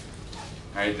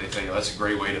 Right? They tell you that's a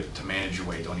great way to manage your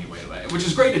weight. Don't eat late at night, which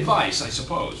is great advice, I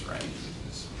suppose. Right?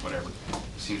 It's whatever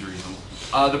seems reasonable.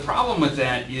 The problem with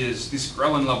that is this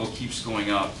ghrelin level keeps going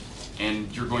up,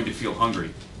 and you're going to feel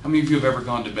hungry. How many of you have ever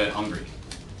gone to bed hungry?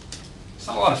 It's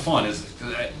not a lot of fun, is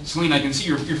it? Celine, I can see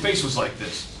your face was like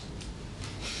this.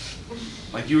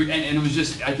 Like you, and it was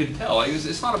just, I could tell,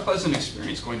 it's not a pleasant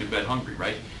experience going to bed hungry,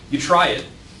 right? You try it,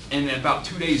 and then about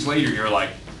 2 days later, you're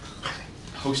like,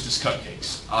 Hostess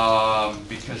cupcakes,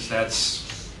 because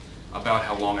that's about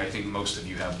how long I think most of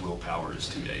you have willpower is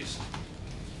 2 days,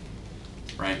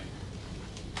 right?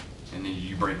 And then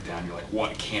you break down, you're like,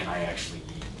 what can I actually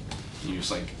eat? And you're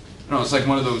just like, I don't know, it's like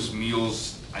one of those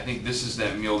meals, I think this is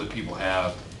that meal that people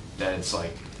have that it's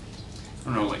like, I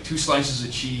don't know, like 2 slices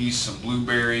of cheese, some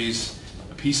blueberries,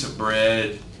 a piece of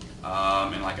bread,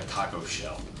 and like a taco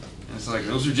shell. And it's like,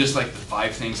 those are just like the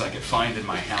 5 things I could find in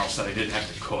my house that I didn't have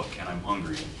to cook, and I'm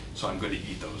hungry, so I'm going to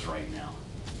eat those right now.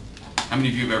 How many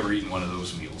of you have ever eaten one of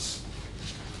those meals?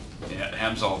 Yeah, it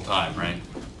happens all the time, right?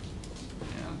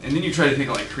 Yeah. And then you try to think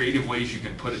of like creative ways you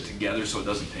can put it together so it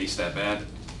doesn't taste that bad. It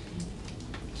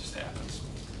just happens.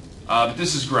 But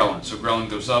this is ghrelin. So ghrelin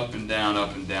goes up and down,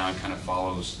 kind of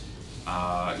follows,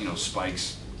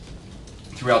 spikes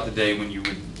throughout the day when you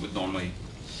would normally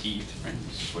eat, right?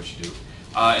 This is what you do.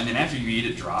 And then after you eat,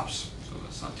 it drops, so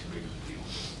that's not too big of a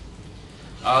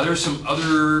deal. There are some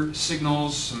other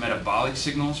signals, some metabolic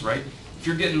signals, right? If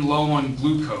you're getting low on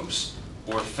glucose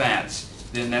or fats,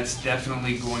 then that's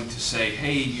definitely going to say,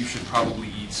 hey, you should probably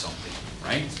eat something,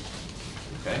 right?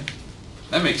 Okay?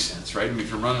 That makes sense, right? I mean, if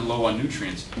you're running low on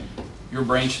nutrients, your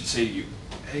brain should say to you,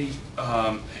 hey,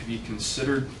 have you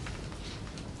considered,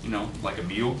 like a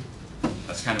meal?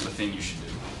 That's kind of a thing you should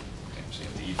do. Okay, so you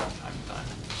have to eat from time to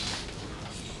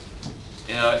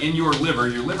time. In your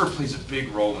liver plays a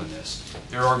big role in this.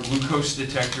 There are glucose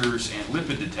detectors and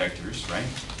lipid detectors, right?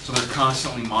 So they're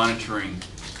constantly monitoring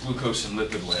glucose and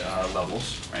lipid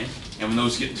levels, right? And when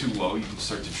those get too low, you can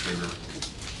start to trigger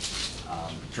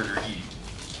eating.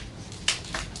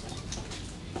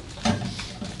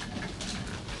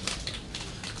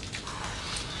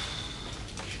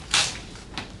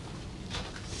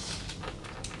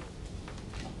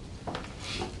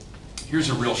 Here's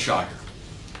a real shocker.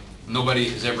 Nobody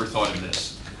has ever thought of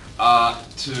this.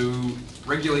 To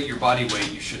regulate your body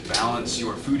weight, you should balance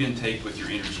your food intake with your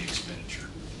energy expenditure.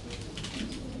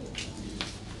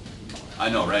 I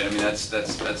know, right? I mean, that's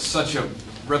such a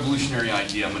revolutionary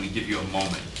idea. I'm going to give you a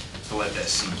moment to let that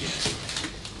sink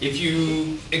in. If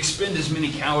you expend as many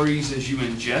calories as you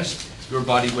ingest, your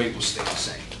body weight will stay the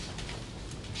same.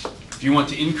 If you want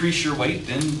to increase your weight,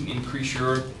 then increase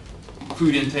your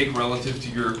food intake relative to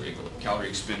your calorie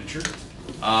expenditure.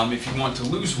 If you want to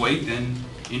lose weight, then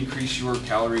increase your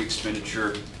calorie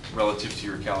expenditure relative to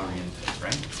your calorie intake,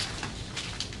 right?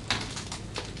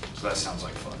 So that sounds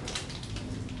like fun.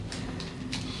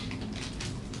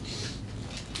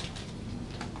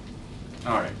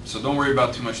 All right, so don't worry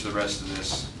about too much of the rest of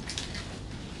this.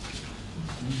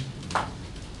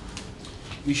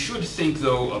 We should think,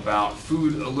 though, about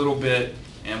food a little bit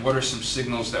and what are some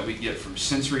signals that we get from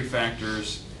sensory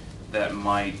factors that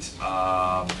might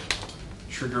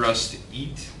trigger us to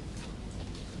eat.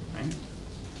 Right?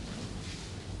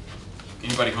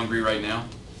 Anybody hungry right now?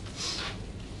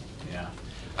 Yeah.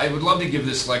 I would love to give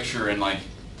this lecture and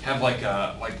have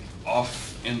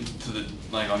off into the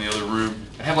on the other room.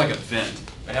 I'd have like a vent.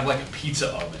 I'd have like a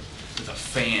pizza oven with a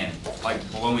fan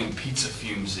blowing pizza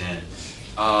fumes in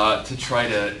to try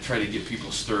to get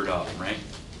people stirred up, right?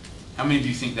 How many of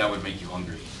you think that would make you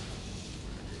hungry?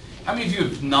 How many of you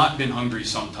have not been hungry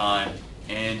sometime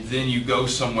and then you go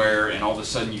somewhere and all of a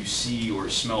sudden you see or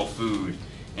smell food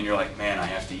and you're like, man, I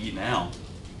have to eat now,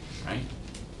 right?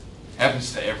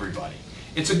 Happens to everybody.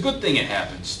 It's a good thing it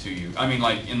happens to you. I mean,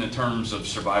 in the terms of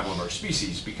survival of our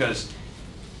species, because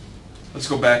let's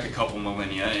go back a couple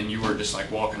millennia and you were just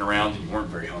walking around and you weren't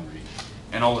very hungry.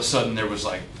 And all of a sudden there was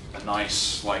a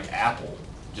nice apple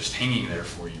just hanging there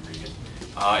for you, Regan.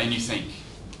 And you think,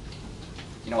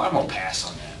 I'm going to pass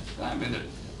on that. I mean,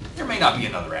 there may not be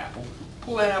another apple.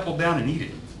 Pull that apple down and eat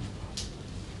it.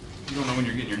 You don't know when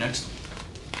you're getting your next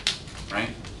one, right?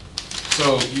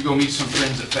 So you go meet some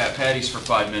friends at Fat Patty's for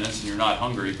 5 minutes and you're not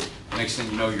hungry. The next thing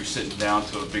you know, you're sitting down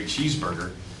to a big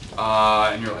cheeseburger.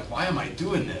 And you're like, why am I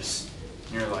doing this?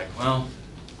 And you're like, well,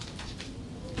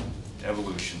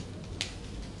 evolution.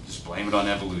 Just blame it on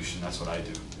evolution. That's what I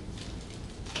do.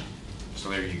 So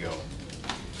there you go.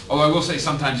 Although I will say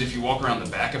sometimes if you walk around the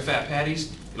back of Fat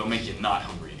Patty's, it'll make you not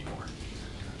hungry anymore.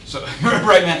 So,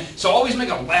 right, man? So always make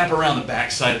a lap around the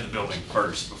back side of the building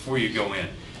first before you go in,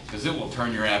 because it will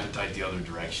turn your appetite the other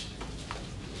direction.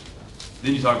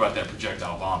 Then you talk about that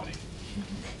projectile vomiting.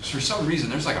 For some reason,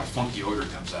 there's a funky odor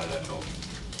comes out of that building.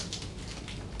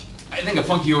 I think a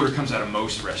funky odor comes out of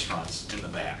most restaurants in the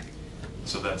back.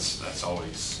 So that's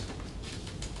always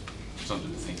something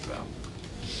to think about.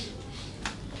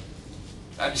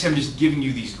 I'm just giving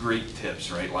you these great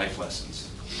tips, right? Life lessons.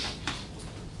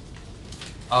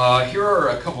 Here are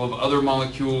a couple of other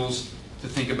molecules to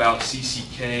think about,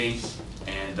 CCK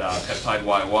and peptide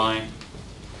YY.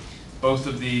 Both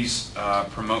of these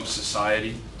promote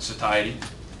satiety.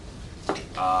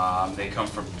 They come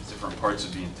from different parts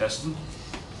of the intestine.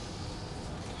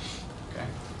 Okay.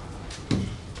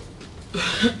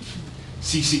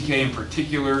 CCK in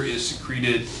particular is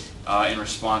secreted in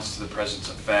response to the presence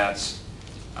of fats.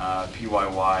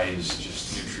 PYY is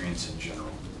just nutrients in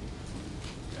general.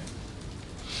 Okay.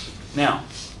 Now,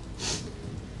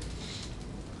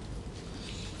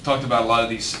 talked about a lot of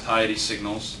these satiety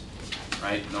signals,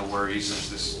 right? No worries. There's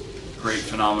this Great,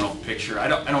 phenomenal picture. I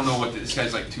don't know what this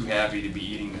guy's like too happy to be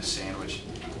eating this sandwich,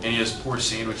 and he has poor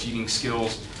sandwich eating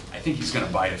skills. I think he's going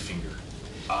to bite a finger.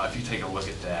 If you take a look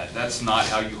at that, that's not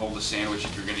how you hold a sandwich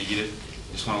if you're going to eat it.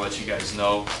 Just want to let you guys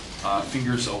know.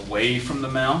 Fingers away from the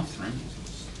mouth. Right?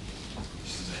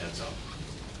 Just as a heads up.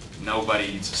 Nobody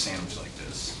eats a sandwich like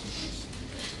this.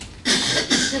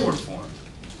 Poor form.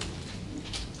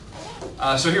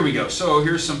 So here we go. So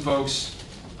here's some folks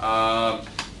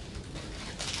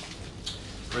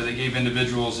where they gave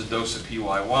individuals a dose of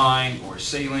PSY or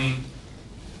saline.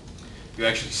 You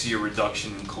actually see a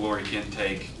reduction in caloric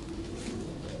intake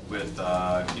with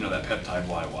that peptide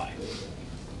YY.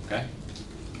 Okay,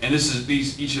 and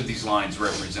each of these lines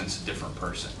represents a different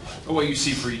person. But what you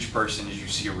see for each person is you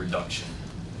see a reduction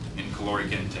in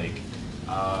caloric intake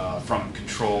from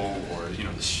control or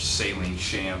the saline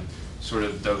sham sort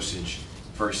of dosage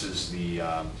versus the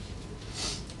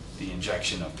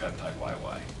injection of peptide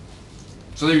YY.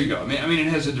 So there you go. I mean, it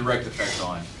has a direct effect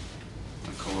on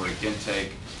caloric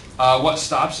intake. What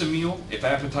stops a meal? If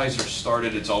appetizers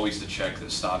started, it's always the check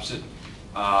that stops it.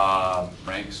 Right?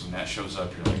 Because when that shows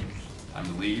up, you're like, time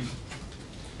to leave.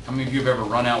 How many of you have ever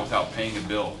run out without paying a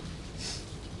bill?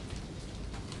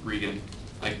 Regan?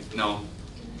 No.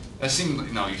 That seemed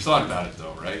like, no, you've thought about it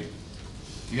though, right?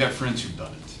 You have friends who've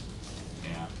done it.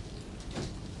 Yeah.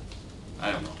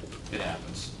 I don't know. It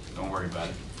happens. Don't worry about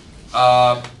it.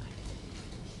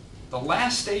 The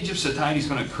last stage of satiety is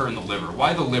going to occur in the liver.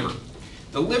 Why the liver?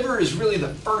 The liver is really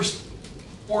the first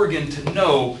organ to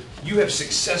know you have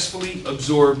successfully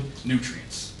absorbed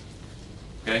nutrients.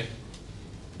 Okay?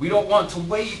 We don't want to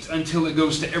wait until it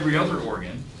goes to every other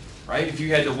organ, right? If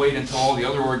you had to wait until all the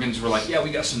other organs were like, yeah, we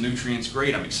got some nutrients,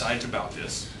 great, I'm excited about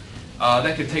this.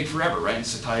 That could take forever, right? And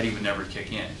satiety would never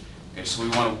kick in. Okay, so we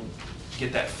want to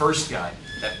get that first guy.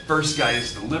 That first guy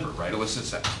is the liver, right?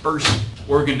 Elicits that first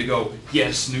organ to go,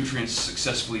 yes, nutrients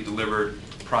successfully delivered,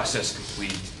 process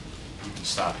complete, you can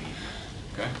stop eating.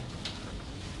 Okay?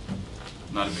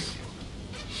 Not a big deal.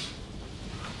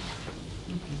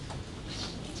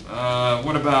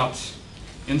 What about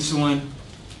insulin?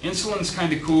 Insulin's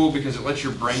kind of cool because it lets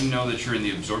your brain know that you're in the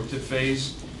absorptive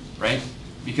phase, right?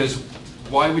 Because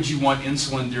why would you want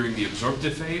insulin during the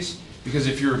absorptive phase? Because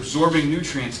if you're absorbing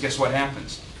nutrients, guess what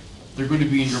happens? They're going to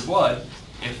be in your blood.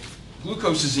 If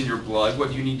glucose is in your blood, what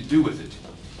do you need to do with it?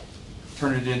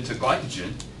 Turn it into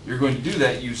glycogen. You're going to do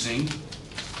that using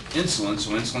insulin,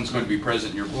 so insulin's going to be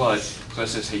present in your blood, so that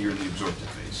says, hey, you're in the absorptive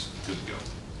phase. Good to go.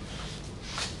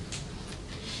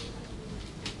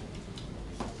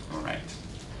 All right.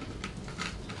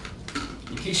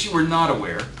 In case you were not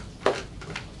aware,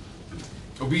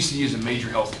 obesity is a major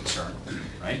health concern,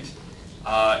 right?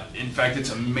 In fact,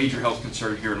 it's a major health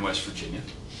concern here in West Virginia.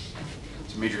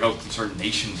 It's a major health concern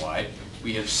nationwide.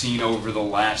 We have seen over the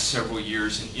last several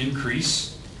years an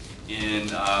increase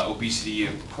in obesity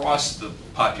across the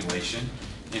population.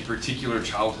 In particular,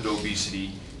 childhood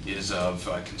obesity is of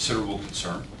considerable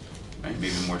concern, right?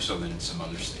 Maybe more so than in some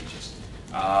other stages.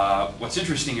 What's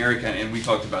interesting, Erica, and we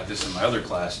talked about this in my other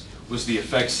class, was the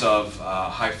effects of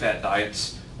high-fat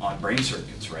diets on brain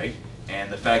circuits, right?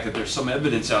 And the fact that there's some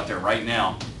evidence out there right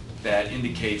now that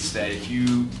indicates that if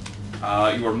you,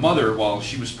 your mother, while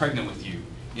she was pregnant with you,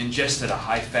 ingested a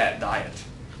high-fat diet,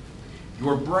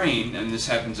 your brain, and this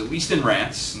happens at least in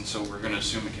rats, and so we're going to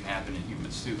assume it can happen in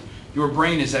humans too, your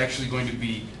brain is actually going to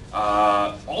be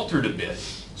altered a bit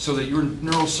so that your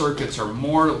neural circuits are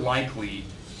more likely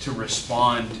to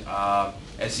respond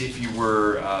as if you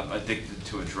were addicted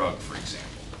to a drug, for example.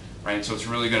 Right? So it's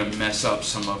really going to mess up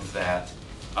some of that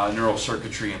neural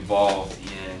circuitry involved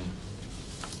in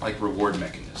like reward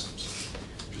mechanisms,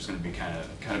 which is going to be kind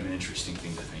of an interesting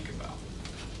thing to think about.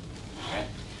 Okay?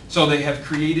 So they have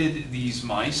created these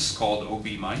mice called OB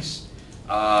mice.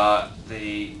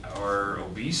 They are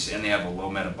obese and they have a low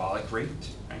metabolic rate.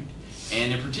 Right?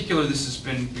 And in particular, this has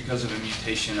been because of a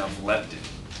mutation of leptin.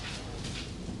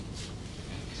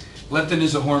 Leptin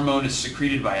is a hormone that's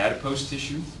secreted by adipose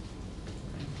tissue.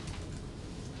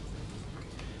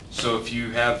 So if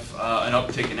you have an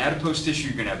uptick in adipose tissue,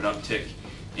 you're going to have an uptick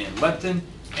in leptin,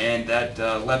 and that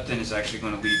leptin is actually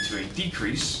going to lead to a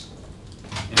decrease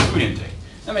in food intake.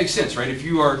 That makes sense, right? If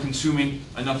you are consuming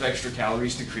enough extra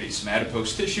calories to create some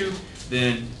adipose tissue,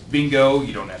 then bingo,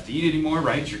 you don't have to eat anymore,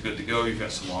 right? You're good to go. You've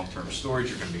got some long-term storage.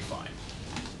 You're going to be fine.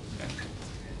 Okay.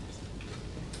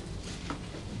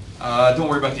 Don't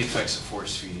worry about the effects of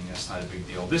force feeding. That's not a big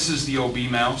deal. This is the OB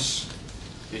mouse,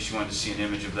 in case you wanted to see an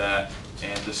image of that.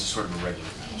 And this is sort of a regular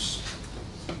mouse.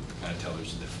 Kind of tell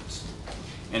there's a difference.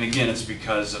 And again, it's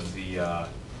because of the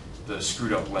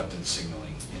screwed up leptin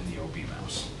signaling in the OB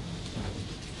mouse.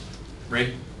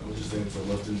 Ray? I was just saying, so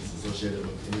leptin's associated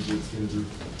with energy expenditure.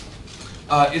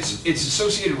 It's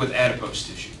associated with adipose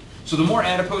tissue. So the more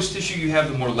adipose tissue you have,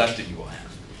 the more leptin you will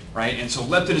have, right? And so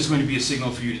leptin is going to be a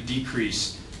signal for you to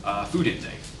decrease food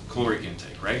intake, caloric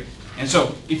intake, right? And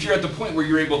so if you're at the point where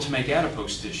you're able to make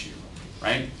adipose tissue,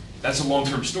 right, that's a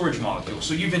long-term storage molecule.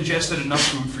 So you've ingested enough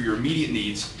food for your immediate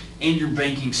needs, and you're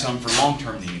banking some for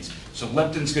long-term needs. So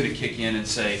leptin's going to kick in and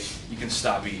say, you can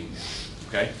stop eating now,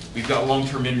 okay? We've got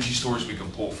long-term energy stores we can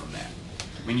pull from that.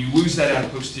 When you lose that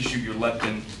adipose tissue, your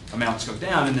leptin amounts go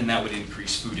down, and then that would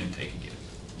increase food intake again.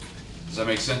 Does that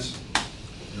make sense? I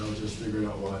was just figuring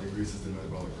out why it increases the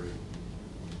metabolic rate.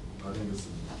 I think it's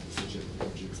associated with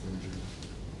energy expenditure.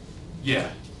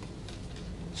 Yeah.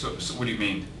 So what do you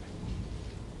mean?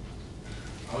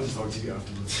 I'll just talk to you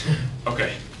afterwards.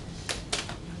 Okay.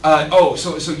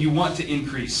 So you want to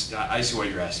increase, I see what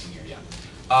you're asking here,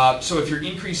 yeah. So if you're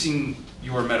increasing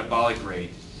your metabolic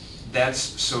rate, that's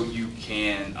so you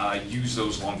can use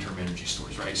those long-term energy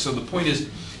stores, right? So the point is,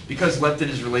 because leptin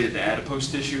is related to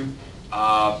adipose tissue,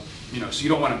 so you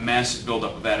don't want a massive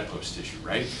buildup of adipose tissue,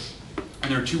 right?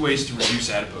 And there are two ways to reduce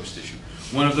adipose tissue.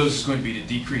 One of those is going to be to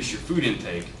decrease your food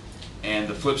intake, and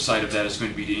the flip side of that is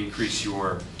going to be to increase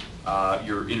your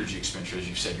energy expenditure, as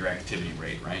you said, your activity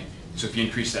rate, right? So if you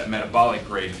increase that metabolic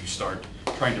rate, if you start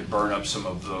trying to burn up some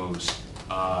of those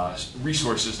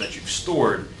resources that you've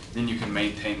stored, then you can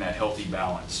maintain that healthy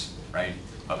balance, right,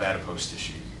 of adipose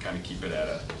tissue. You can kind of keep it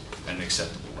at an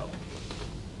acceptable level.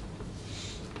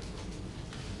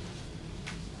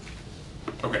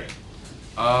 Okay.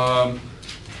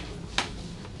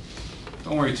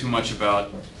 Don't worry too much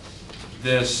about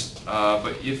this,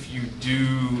 but if you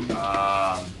do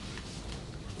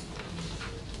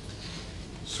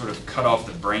sort of cut off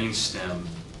the brain stem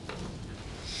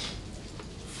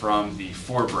from the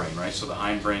forebrain, right? So the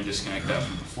hindbrain, disconnect that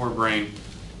from the forebrain.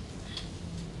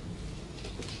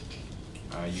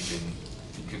 You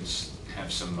can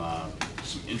have some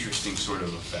interesting sort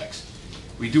of effects.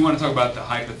 We do want to talk about the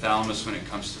hypothalamus when it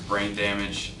comes to brain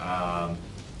damage and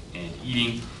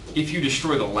eating. If you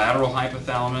destroy the lateral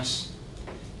hypothalamus,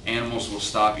 animals will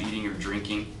stop eating or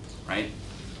drinking, right?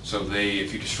 So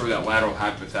if you destroy that lateral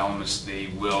hypothalamus, they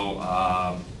will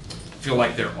feel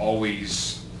like they're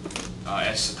always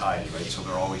as satiety, right? So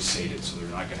they're always sated, so they're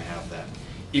not going to have that.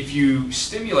 If you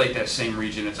stimulate that same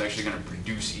region, it's actually going to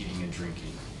produce eating and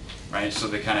drinking, right? So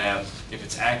they kind of have, if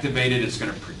it's activated, it's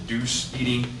going to produce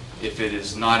eating. If it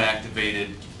is not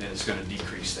activated, then it's going to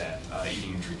decrease that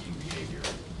eating and drinking behavior.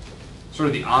 Sort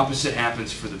of the opposite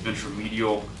happens for the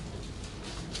ventromedial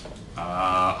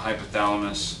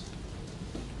hypothalamus.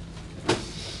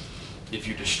 If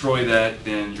you destroy that,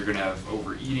 then you're going to have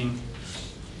overeating.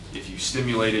 If you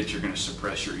stimulate it, you're going to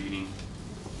suppress your eating.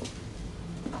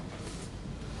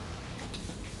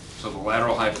 So the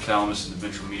lateral hypothalamus and the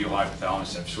ventromedial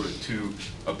hypothalamus have sort of two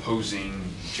opposing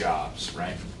jobs,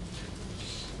 right?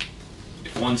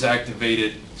 If one's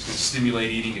activated, it's going to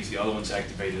stimulate eating. If the other one's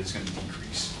activated, it's going to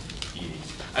decrease eating.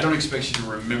 I don't expect you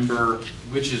to remember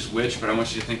which is which, but I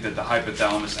want you to think that the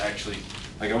hypothalamus actually,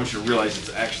 I want you to realize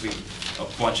it's actually a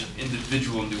bunch of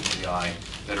individual nuclei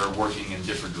that are working in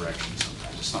different directions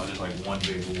sometimes. It's not just like one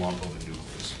big lump of a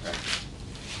nucleus, right?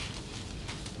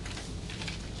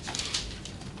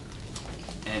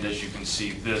 And as you can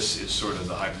see, this is sort of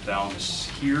the hypothalamus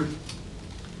here,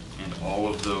 and all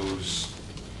of those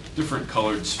different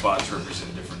colored spots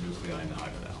represent different nuclei in the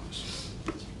hypothalamus.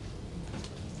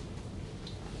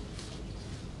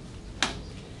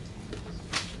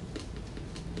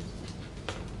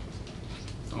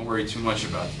 Don't worry too much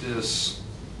about this.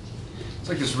 It's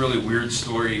like this really weird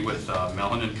story with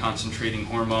melanin concentrating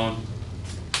hormone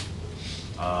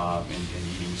and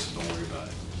eating, so don't worry about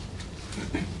it.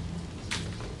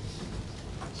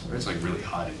 It's like really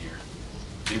hot in here.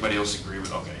 Anybody else agree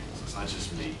with? Okay, so it's not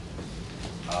just me.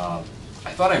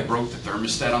 I thought I broke the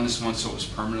thermostat on this one so it was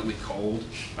permanently cold,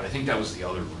 but I think that was the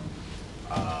other room.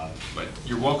 But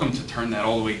you're welcome to turn that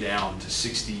all the way down to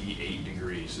 68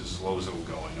 degrees, as low as it will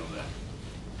go, I know that.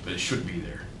 But it should be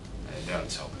there. I doubt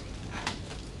it's helping.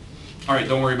 All right,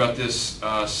 don't worry about this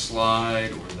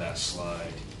slide or that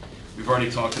slide. We've already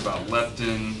talked about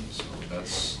leptin, so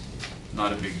that's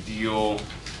not a big deal.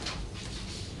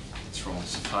 It's wrong with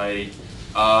satiety.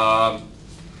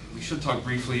 We should talk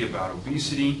briefly about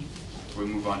obesity before we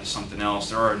move on to something else.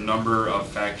 There are a number of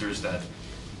factors that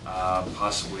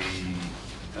possibly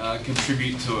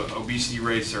contribute to obesity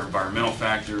rates. There are environmental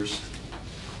factors,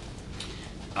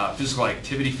 physical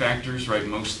activity factors, right?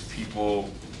 Most people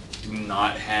do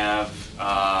not have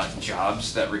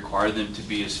jobs that require them to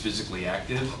be as physically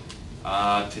active.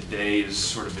 Today is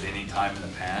sort of at any time in the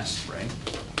past, right?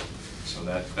 So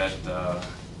that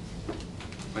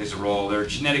plays a role. There are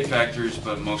genetic factors,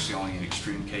 but mostly only in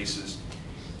extreme cases.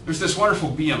 There's this wonderful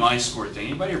BMI score thing.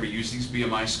 Anybody ever use these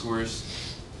BMI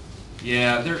scores?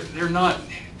 Yeah, they're not,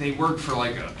 they work for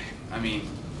like I mean,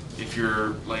 if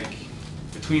you're like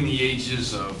between the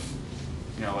ages of,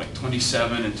 you know, like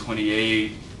 27 and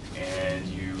 28, and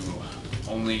you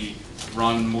only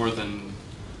run more than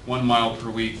 1 mile per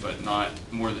week, but not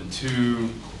more than 2,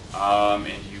 and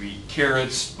you eat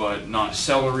carrots, but not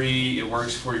celery, it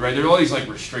works for you, right? There are all these like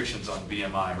restrictions on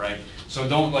BMI, right? So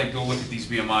don't like go look at these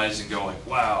BMIs and go like,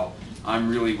 wow, I'm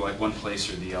really like one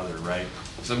place or the other, right?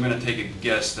 So I'm going to take a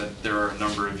guess that there are a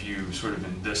number of you sort of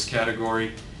in this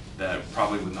category that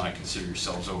probably would not consider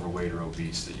yourselves overweight or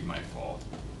obese, that you might fall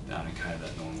down in kind of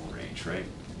that normal range, right?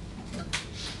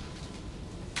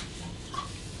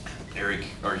 Eric,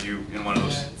 are you in one of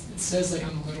those? Yeah, it says like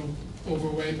I'm a little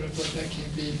overweight, but I feel like that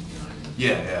can't be. You know what I mean?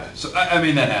 Yeah. So I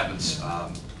mean that happens.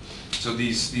 So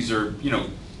these are, you know,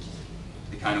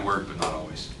 they kind of work, but not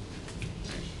always.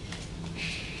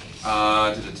 We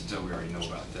already know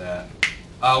about that.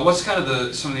 What's kind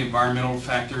of some of the environmental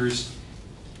factors?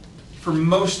 For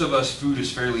most of us, food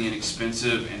is fairly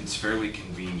inexpensive and it's fairly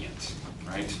convenient,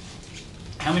 right?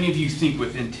 How many of you think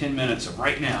within 10 minutes of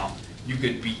right now you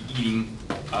could be eating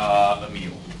a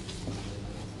meal?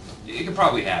 It could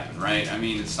probably happen, right? I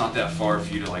mean, it's not that far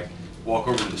for you to like walk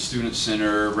over to the student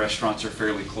center. Restaurants are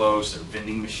fairly close. There are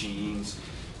vending machines,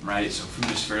 right? So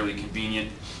food is fairly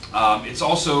convenient. It's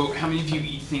also, how many of you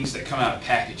eat things that come out of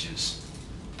packages?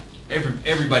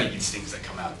 Everybody eats things that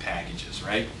come out of packages,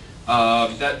 right?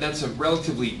 That's a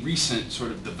relatively recent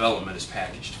sort of development as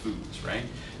packaged foods, right?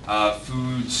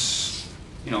 Foods,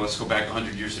 you know, let's go back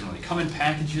 100 years, didn't really come in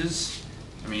packages.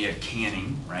 I mean, you had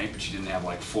canning, right? But you didn't have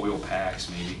like foil packs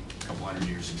maybe a couple 100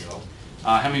 years ago.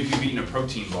 How many of you have eaten a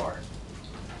protein bar?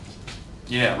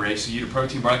 Yeah, Ray, so you eat a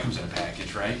protein bar, that comes in a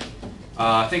package, right?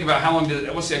 Think about how long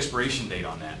what's the expiration date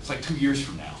on that? It's like 2 years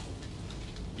from now.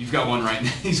 You've got one right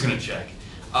now, he's gonna check.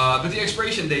 But the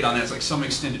expiration date on that's like some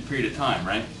extended period of time,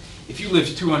 right? If you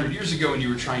lived 200 years ago and you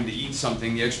were trying to eat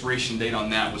something, the expiration date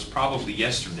on that was probably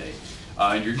yesterday.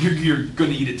 And you're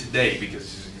gonna eat it today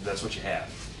because that's what you have,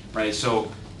 right?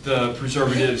 So the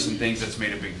preservatives and things, that's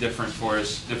made a big difference for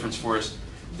us.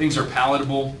 Things are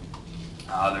palatable,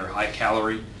 they're high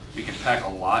calorie. We can pack a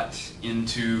lot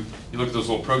into, you look at those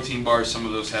little protein bars, some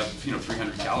of those have,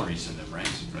 300 calories in them, right?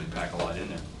 So you can really pack a lot in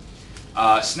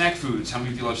there. Snack foods, how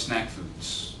many of you love snack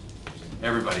foods?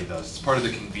 Everybody does. It's part of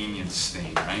the convenience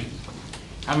thing, right?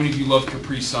 How many of you love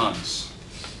Capri Suns?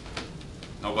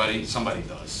 Nobody? Somebody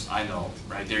does. I know,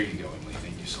 right? There you go, Emily.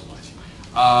 Thank you so much.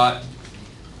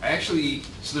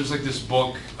 So there's like this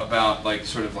book about like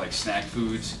sort of like snack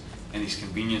foods and these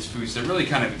convenience foods that really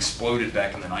kind of exploded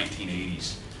back in the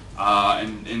 1980s.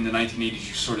 And in the 1980s,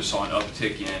 you sort of saw an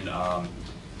uptick in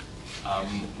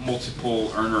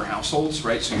multiple earner households,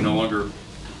 right? So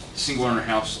single earner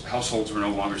households were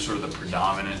no longer sort of the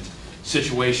predominant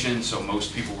situation. So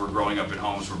most people were growing up in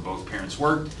homes where both parents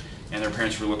worked, and their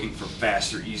parents were looking for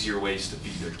faster, easier ways to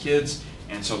feed their kids.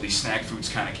 And so these snack foods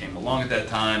kind of came along at that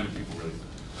time, and people were really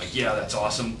like, yeah, that's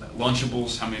awesome.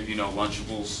 Lunchables, how many of you know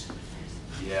Lunchables?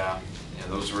 Yeah,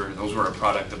 those were a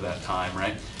product of that time,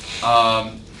 right?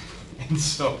 And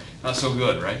so, not so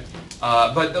good, right?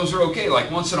 But those are okay.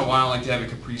 Like once in a while, like to have a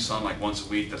Capri Sun like once a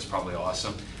week, that's probably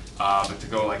awesome. But to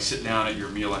go like sit down at your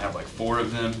meal and have like 4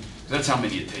 of them, that's how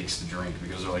many it takes to drink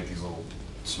because they're like these little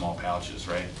small pouches,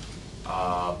 right?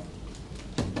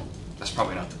 That's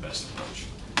probably not the best approach.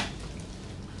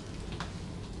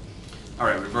 All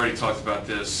right, we've already talked about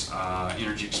this.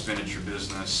 Energy expenditure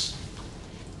business,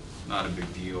 not a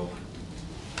big deal.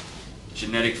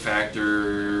 Genetic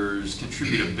factors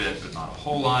contribute a bit, but not a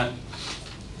whole lot.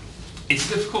 It's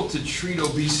difficult to treat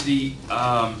obesity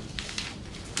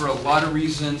for a lot of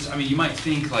reasons. I mean, you might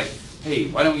think like, hey,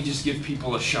 why don't we just give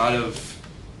people a shot of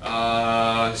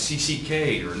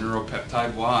CCK or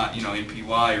neuropeptide Y,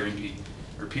 NPY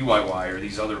or PYY or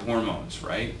these other hormones,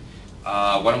 right?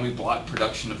 Why don't we block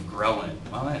production of ghrelin?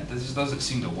 Well, this doesn't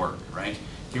seem to work, right?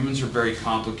 Humans are very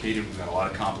complicated. We've got a lot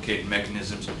of complicated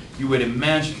mechanisms. You would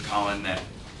imagine, Colin, that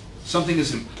something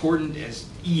as important as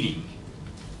eating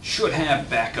should have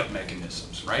backup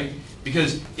mechanisms, right?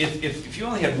 Because if you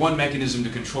only had one mechanism to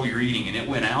control your eating and it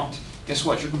went out, guess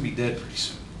what? You're going to be dead pretty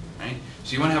soon, right?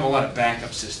 So you want to have a lot of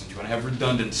backup systems. You want to have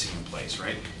redundancy in place,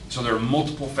 right? So there are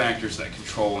multiple factors that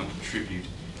control and contribute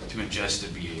to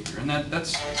ingestive behavior, and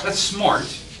that's smart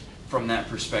from that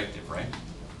perspective, right?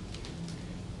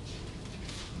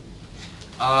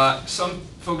 Some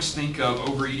folks think of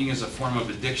overeating as a form of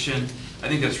addiction. I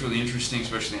think that's really interesting,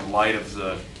 especially in light of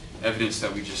the evidence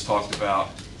that we just talked about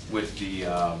with the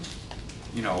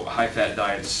high-fat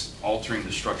diets altering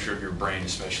the structure of your brain,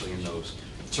 especially in those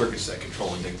circuits that control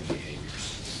addictive behaviors.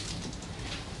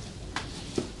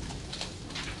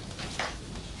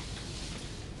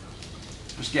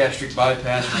 There's gastric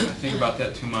bypass. We're not going to think about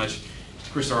that too much.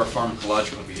 Of course, there are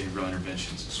pharmacological and behavioral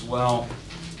interventions as well.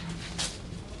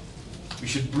 We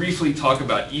should briefly talk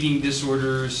about eating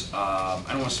disorders. I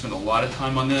don't want to spend a lot of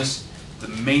time on this. The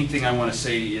main thing I want to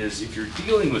say is if you're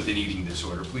dealing with an eating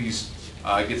disorder, please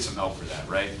get some help for that,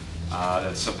 right?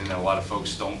 That's something that a lot of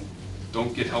folks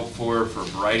don't get help for a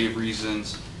variety of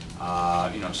reasons.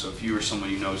 So if you or someone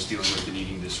you know is dealing with an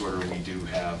eating disorder, we do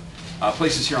have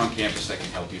places here on campus that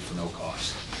can help you for no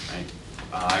cost, right?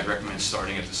 I recommend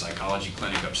starting at the psychology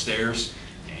clinic upstairs,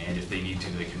 and if they need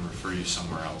to, they can refer you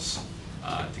somewhere else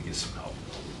to get some help.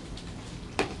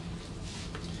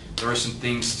 There are some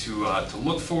things to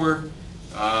look for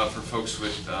folks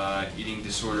with eating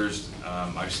disorders.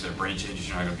 Obviously, their brain changes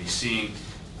you're not going to be seeing.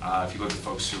 If you look at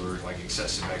folks who are like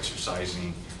excessive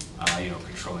exercising,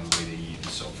 controlling the way they eat and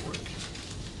so forth.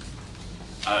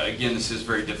 Again, this is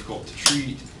very difficult to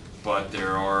treat, but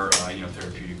there are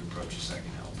therapeutic approaches that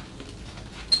can help.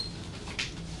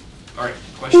 All right,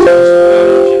 questions?